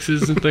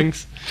suplexes and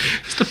things.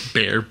 Just a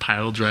bear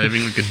pile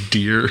driving like a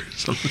deer or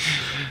something.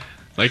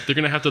 Like they're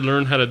gonna have to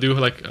learn how to do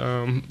like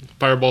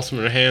fireballs from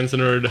their hands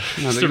in order to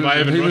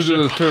survive in Russia.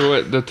 The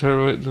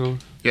pirouette though.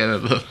 Yeah,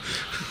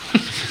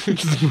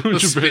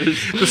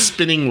 the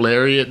spinning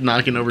lariat,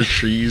 knocking over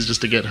trees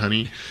just to get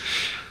honey.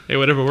 Hey,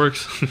 whatever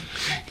works.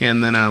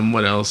 And then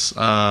what else?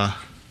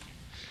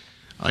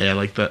 Oh yeah,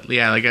 like that.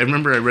 Yeah, like I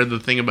remember I read the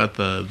thing about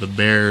the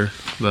bear,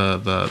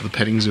 the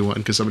petting zoo one,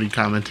 because somebody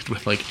commented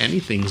with like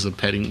anything's a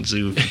petting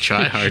zoo if you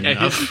try hard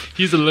enough.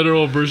 He's a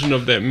literal version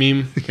of that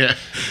meme. Yeah.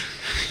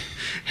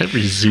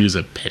 Every zoo's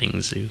a petting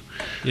zoo.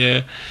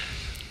 Yeah.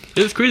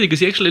 It's crazy because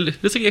he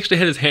actually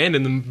had his hand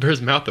in the bear's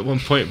mouth at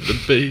one point, but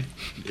they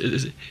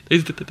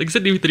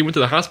said that he went to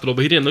the hospital,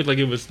 but he didn't look like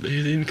he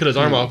didn't cut his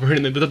arm off or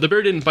anything. The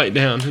bear didn't bite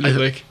down. I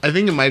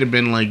think it might have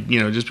been like,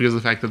 just because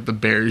of the fact that the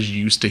bear is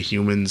used to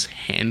humans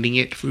handing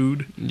it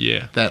food.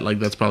 Yeah.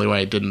 That's probably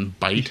why it didn't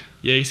bite.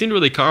 Yeah, he seemed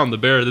really calm, the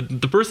bear.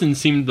 The person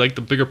seemed like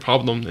the bigger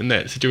problem in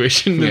that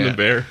situation than the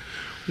bear.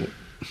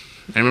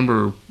 I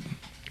remember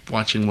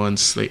watching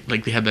once, they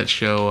had that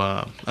show,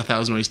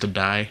 1,000 Ways to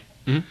Die.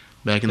 Mm-hmm.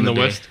 back in the day.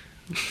 West.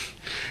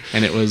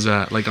 And it was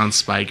like on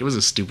Spike. It was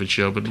a stupid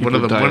show, but one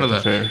of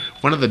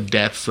the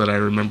deaths that I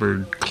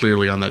remembered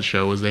clearly on that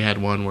show was they had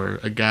one where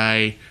a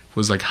guy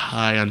was like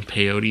high on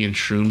peyote and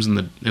shrooms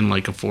in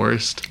like a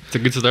forest. It's a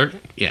good start.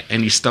 Yeah,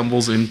 and he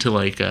stumbles into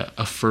like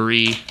a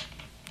furry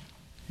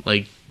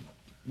like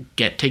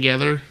get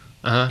together,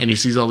 and he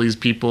sees all these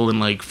people in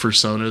like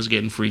fursonas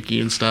getting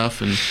freaky and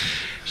stuff, and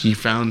he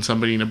found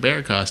somebody in a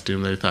bear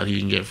costume that he thought he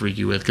can get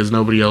freaky with because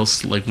nobody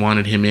else like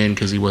wanted him in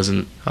because he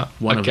wasn't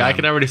one of them. I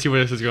can already see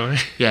where this is going.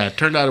 Yeah, it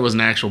turned out it was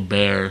an actual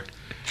bear.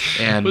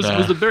 And was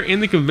the bear in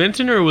the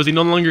convention, or was he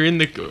no longer at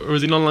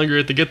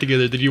the get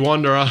together? Did he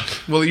wander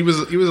off? Well, he was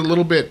a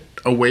little bit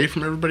away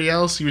from everybody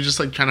else. He was just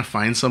like trying to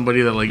find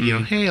somebody that like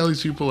hey, all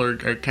these people are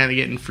kind of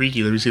getting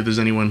freaky. Let me see if there's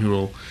anyone who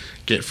will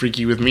get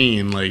freaky with me.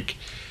 And like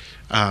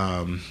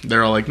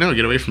they're all like, no,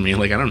 get away from me.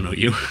 Like, I don't know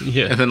you.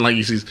 Yeah. And then like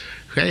he sees,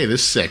 hey,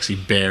 this sexy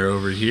bear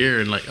over here,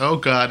 and like, oh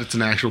god, it's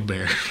an actual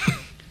bear.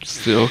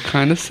 Still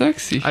kind of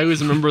sexy. I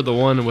always remember the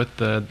one with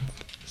the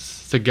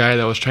guy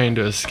that was trying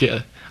to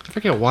escape. I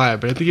forget why,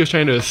 but I think he was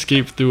trying to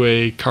escape through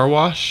a car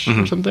wash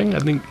or something. I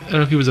don't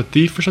know if he was a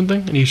thief or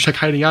something, and he was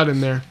hiding out in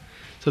there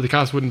so the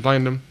cops wouldn't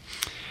find him.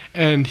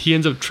 And he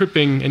ends up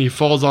tripping, and he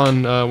falls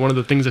on one of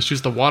the things that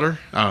shoots the water,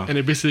 and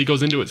it basically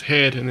goes into his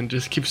head, and then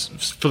just keeps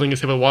filling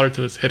his head with water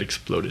until his head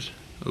exploded.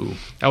 Ooh.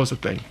 That was a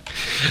thing.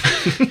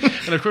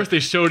 And of course they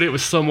showed it with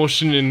slow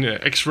motion and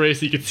X-ray,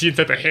 so you could see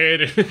inside the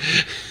head.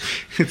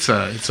 It's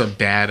a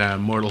bad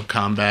Mortal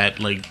Kombat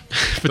like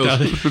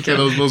fatality.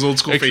 those old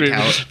school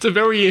fatalities. It's a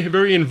very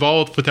very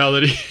involved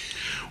fatality.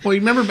 Well, you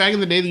remember back in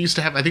the day they used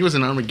to have, I think it was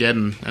in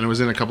Armageddon, and it was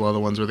in a couple other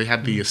ones where they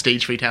had the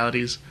stage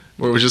fatalities,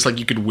 where it was just like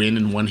you could win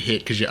in one hit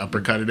because you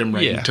uppercutted him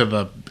right into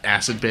the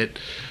acid pit.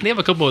 They have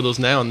a couple of those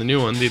now in the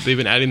new one. They've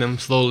been adding them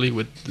slowly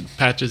with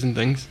patches and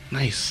things.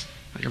 Nice.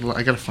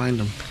 I gotta find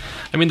them.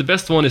 I mean, the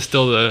best one is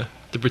still the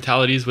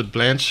brutalities with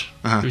Blanche.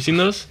 Have you seen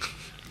those?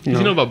 No.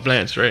 You know about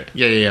Blanche, right?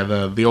 Yeah.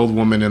 The old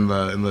woman in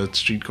the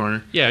street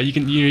corner. Yeah, you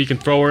can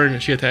throw her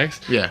and she attacks.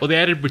 Yeah. Well, they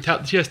added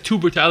she has 2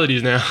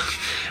 brutalities now,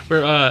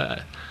 where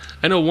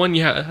I know one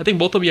I think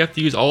both of them you have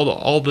to use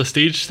all the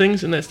stage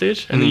things in that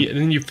stage, and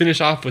then you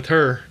finish off with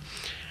her.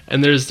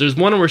 And there's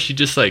one where she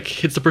just like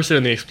hits the person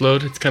and they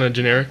explode. It's kind of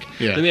generic.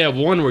 Yeah. Then they have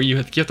one where you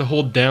have to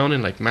hold down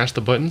and like mash the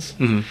buttons.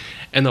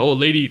 And the old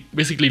lady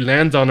basically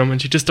lands on him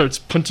and she just starts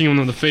punching him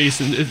in the face.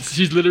 And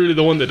she's literally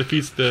the one that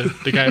defeats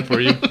the guy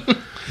for you.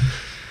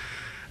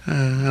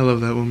 I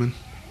love that woman.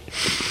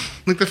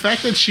 Like the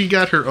fact that she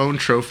got her own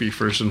trophy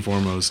first and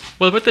foremost.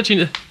 Well, the fact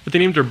that they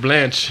named her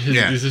Blanche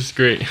is just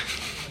great.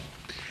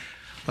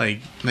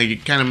 Like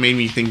it kind of made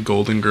me think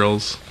Golden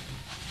Girls.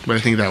 But I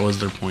think that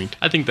was their point.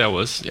 I think that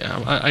was,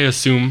 yeah. I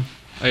assume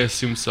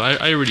so.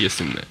 I already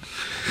assume that.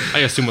 I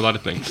assume a lot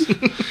of things.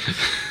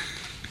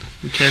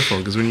 Be careful,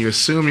 because when you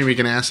assume, you make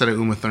an ass out of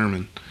Uma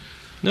Thurman.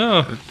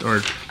 No.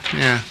 Or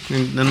yeah.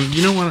 And then,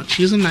 you know what?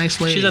 She's a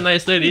nice lady. She's a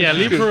nice lady. Yeah,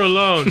 leave her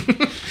alone.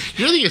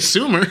 You're the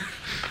assumer.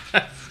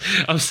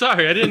 I'm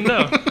sorry, I didn't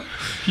know.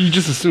 You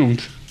just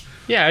assumed.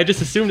 Yeah, I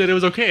just assumed that it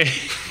was okay.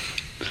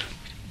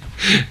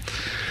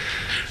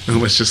 It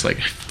was just like,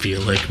 I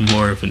feel like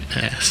more of an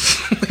ass.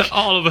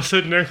 All of a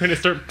sudden, they're going to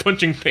start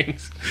punching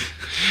things,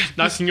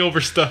 knocking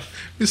over stuff.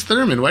 Miss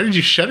Thurman, why did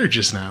you shudder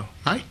just now?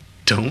 I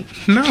don't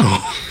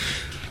know.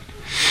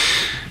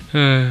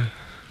 All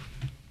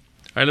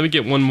right, let me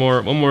get one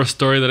more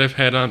story that I've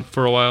had on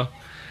for a while.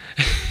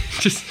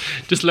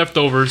 just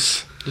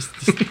leftovers.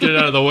 Just get it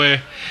out of the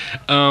way.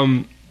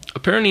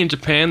 Apparently in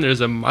Japan,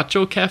 there's a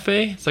macho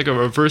cafe. It's like a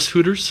reverse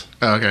Hooters.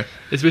 Oh, okay.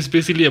 It's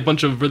basically a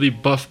bunch of really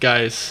buff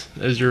guys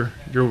as your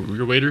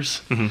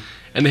waiters. And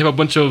they have a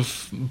bunch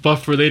of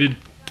buff-related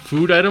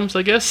food items,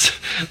 I guess.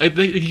 Like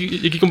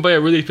you can buy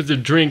a really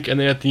expensive drink, and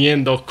then at the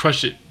end, they'll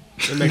crush it.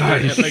 And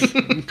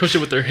like crush it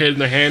with their head and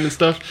their hand and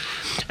stuff.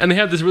 And they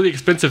have this really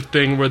expensive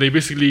thing where they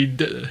basically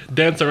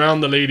dance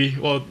around the lady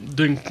while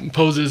doing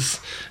poses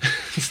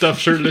and stuff,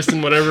 shirtless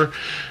and whatever.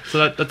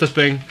 So that's a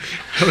thing.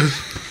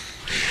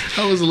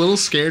 I was a little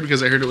scared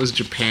because I heard it was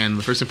Japan.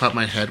 The first thing that popped in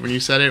my head when you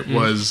said it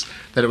was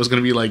that it was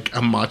going to be like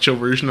a macho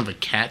version of a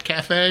cat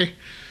cafe.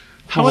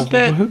 How is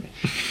that?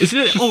 Is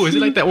it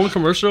like that one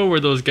commercial where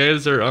those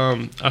guys are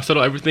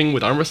settle everything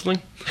with arm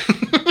wrestling?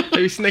 Have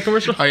you seen that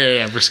commercial? Oh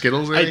yeah, for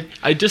Skittles.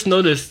 I just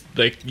noticed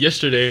like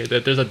yesterday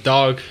that there's a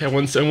dog at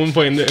one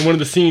point in one of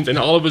the scenes, and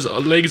all of his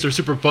legs are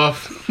super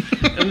buff.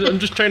 And I'm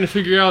just trying to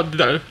figure out,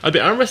 are they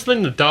arm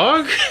wrestling the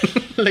dog?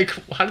 Like,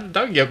 how did the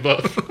dog get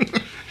buff?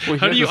 Well,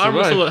 how do you arm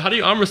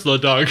wrestle a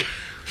dog?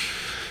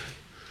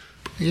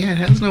 Yeah, it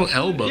has no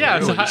elbow. Yeah,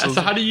 really.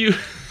 So how do you?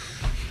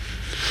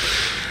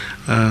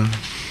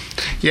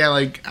 Yeah,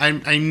 like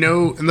I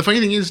know, and the funny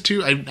thing is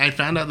too, I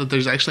found out that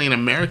there's actually an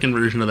American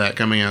version of that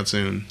coming out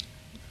soon.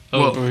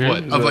 Oh, well,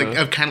 what?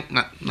 Of kind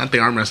of not the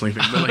arm wrestling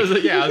thing, but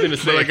like, yeah, I was gonna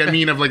say, but like I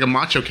mean of like a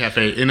macho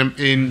cafe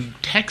in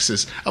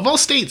Texas, of all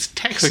states.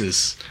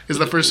 Texas is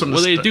the first one.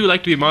 Well, they do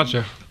like to be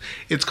macho.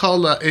 It's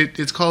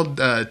called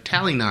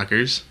Tally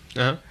Knockers.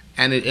 Uh-huh.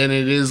 And it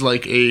is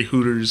like a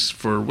Hooters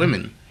for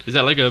women. Is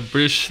that like a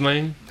British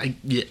slang?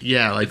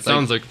 Yeah, like it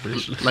sounds like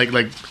British.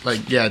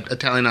 Yeah,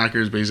 Italian knocker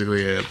is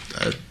basically a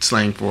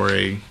slang for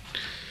a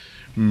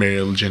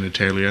male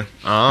genitalia,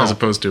 as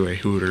opposed to a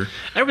hooter.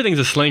 Everything's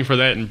a slang for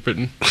that in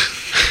Britain.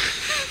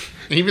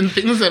 Even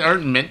things that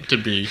aren't meant to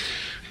be.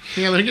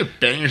 Yeah, they get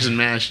bangers and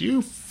mash.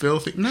 You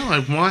filthy. No, I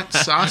want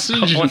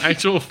sausage. I want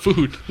actual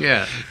food.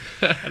 Yeah.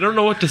 I don't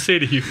know what to say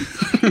to you.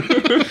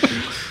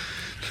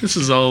 This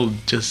is all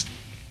just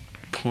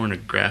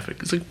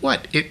pornographic. It's like,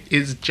 what? It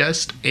is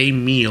just a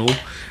meal.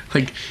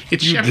 Like,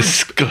 it's You shepherd's...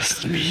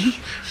 disgust me.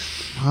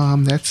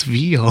 Mom, that's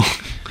veal.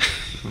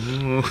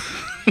 Oh.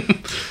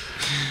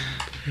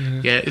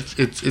 Yeah,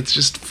 it's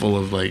just full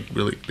of like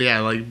really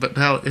but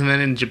how, and then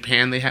in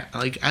Japan they have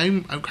like I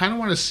kind of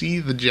want to see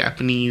the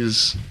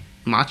Japanese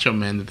macho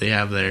men that they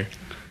have there.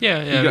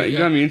 Yeah. You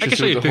got me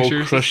interested with the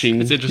whole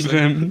crushing. It's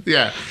interesting.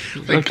 Yeah,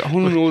 like I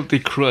want to know what they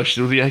crush.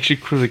 Do they actually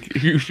crush? Like,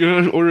 if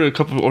you order a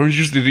cup of orange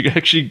juice, do they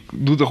actually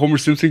do the Homer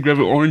Simpson, grab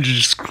an orange and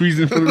just squeeze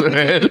it in front of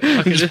their head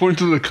and just pour it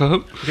into the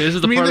cup? Okay, this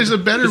is the there's a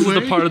better way. This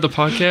is the part of the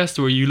podcast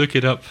where you look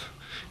it up.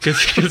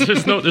 Because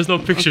there's no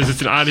pictures. It's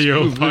an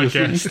audio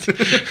podcast.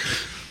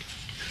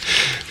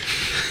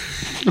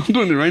 I'm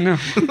doing it right now.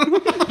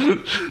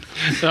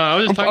 I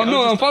was just talking.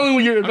 I'm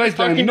following your advice,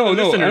 Dan. No, I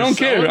don't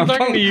care. I'm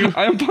talking to you.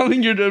 I am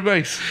following your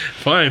advice.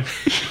 Fine.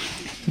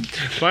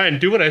 Fine,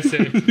 do what I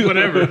say.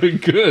 Whatever.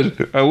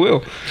 Good, I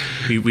will.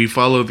 We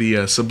follow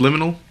the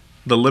subliminal,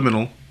 the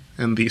liminal,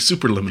 and the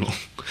superliminal.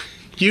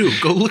 You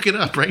go look it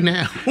up right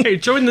now. Hey,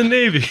 join the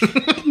Navy.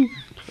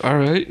 All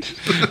right.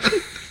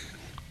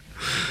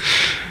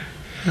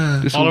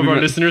 All of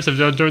our listeners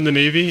have joined the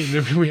Navy,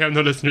 and then we have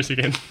no listeners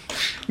again.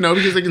 No,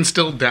 because they can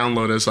still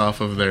download us off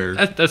of their...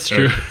 That's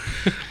true.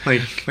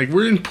 Like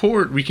we're in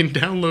port. We can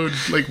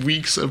download like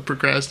weeks of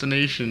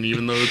procrastination,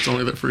 even though it's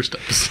only the first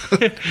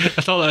episode.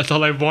 That's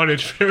all I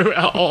wanted for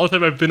all the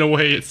time I've been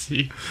away at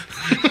sea.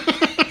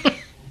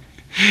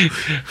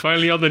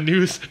 Finally, all the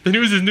news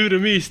is new to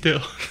me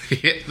still.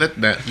 Yeah,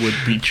 that would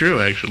be true,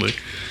 actually.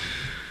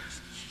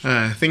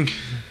 I think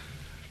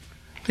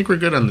we're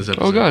good on this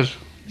episode. Oh gosh,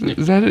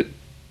 is that it?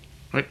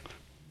 Right.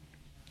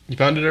 You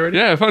found it already?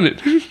 Yeah, I found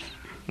it.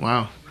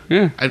 Wow.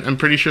 Yeah. I'm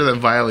pretty sure that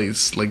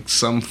violates like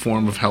some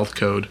form of health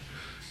code,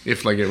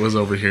 if like it was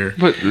over here.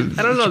 But I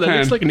don't know. That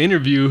looks like an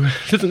interview.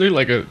 It doesn't look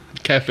like a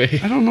cafe.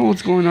 I don't know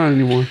what's going on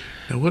anymore.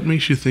 Now, what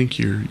makes you think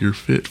you're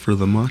fit for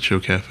the Macho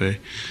Cafe?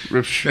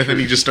 And then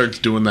he just starts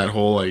doing that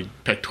whole like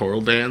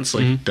pectoral dance,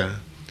 like da,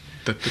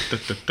 da, da, da,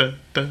 da, da,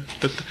 da,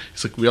 da.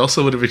 It's like, we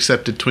also would have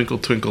accepted Twinkle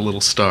Twinkle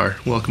Little Star.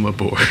 Welcome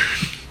aboard.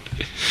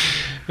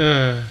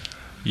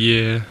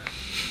 Yeah.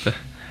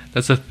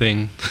 That's a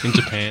thing in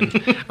Japan.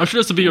 I'm sure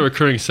this will be a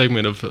recurring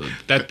segment of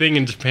that thing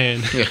in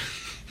Japan. Yeah.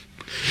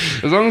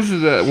 As long as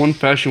it's that one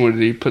fashion where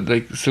they put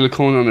like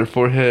silicone on their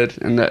forehead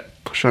and that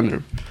push on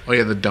their... Oh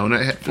yeah, the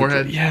donut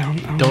forehead? Yeah.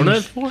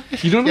 Donut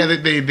forehead? You don't know?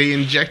 Yeah, they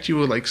inject you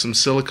with like some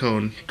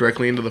silicone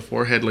directly into the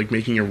forehead, like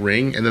making a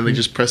ring, and then they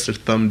just press their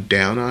thumb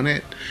down on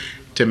it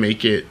to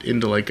make it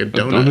into like a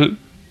donut.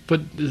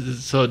 But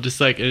so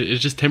just like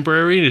it's just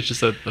temporary. It's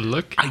just a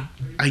look.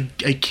 I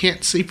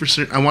can't say for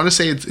certain. I want to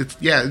say it's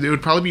it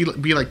would probably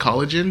be like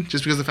collagen,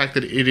 just because of the fact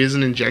that it is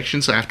an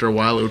injection. So after a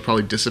while, it would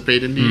probably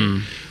dissipate into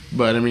you.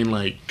 But I mean,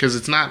 like, because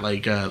it's not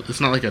like a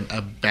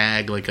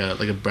bag, like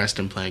a breast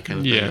implant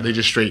kind of thing. They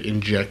just straight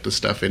inject the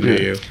stuff into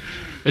you.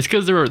 It's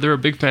because they were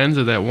big fans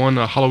of that one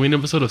Halloween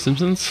episode of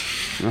Simpsons.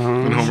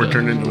 When Homer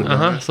turned into a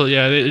donut. So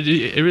yeah,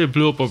 it really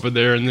blew up over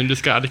there, and then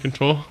just got out of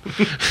control.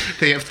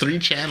 They have 3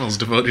 channels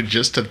devoted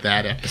just to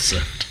that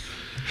episode,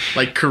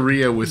 like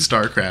Korea with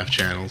StarCraft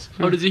channels.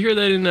 Oh, did you hear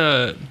that in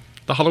the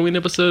Halloween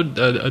episode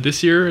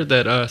this year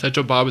that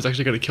Sideshow Bob is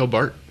actually going to kill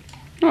Bart?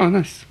 Oh,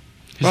 nice.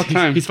 About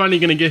time. He's finally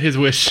going to get his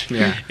wish.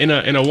 Yeah. In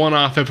a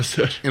one-off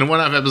episode. In a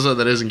one-off episode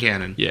that isn't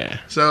canon. Yeah.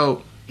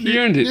 So he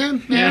earned it.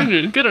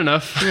 Yeah. Good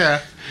enough. Yeah.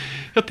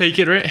 He'll take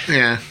it, right?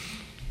 Yeah.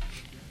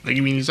 Like, I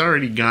mean, he's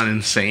already gone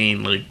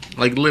insane.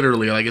 Like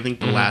literally, like, I think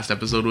the last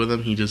episode with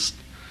him,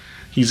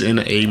 he's in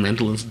a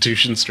mental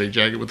institution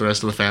straitjacket with the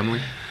rest of the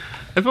family.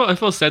 I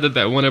felt sad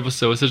that one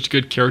episode was such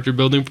good character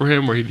building for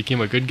him, where he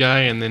became a good guy,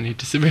 and then he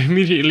just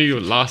immediately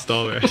lost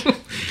all that.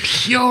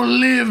 You'll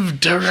live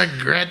to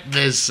regret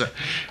this.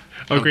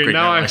 Oh, great.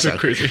 Now I feel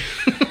crazy.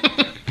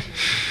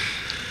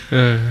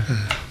 All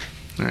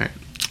right.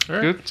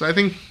 Good. So I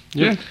think...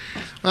 Yeah.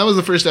 That was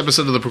the first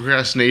episode of the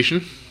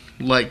Procrast-i-nation.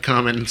 Like,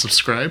 comment, and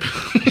subscribe.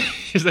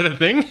 Is that a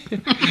thing?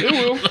 It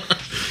will.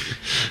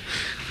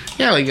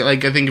 Yeah,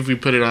 like I think if we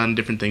put it on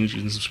different things, you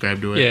can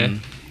subscribe to it. Yeah.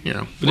 And, you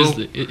know. But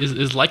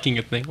is liking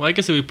a thing? Well, I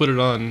guess if we put it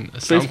on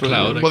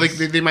SoundCloud. Well,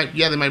 they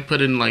might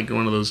put in like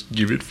one of those,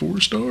 give it 4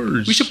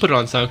 stars. We should put it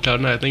on SoundCloud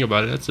now that I think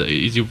about it. That's an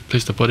easy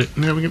place to put it.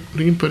 Yeah, we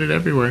can put it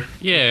everywhere.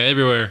 Yeah,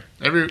 everywhere.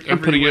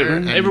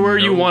 Everywhere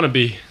you want to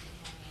be.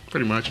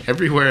 Pretty much.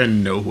 Everywhere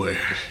and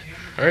nowhere.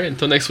 All right,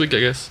 until next week, I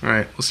guess. All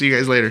right, we'll see you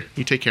guys later.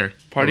 You take care.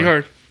 Party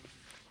hard.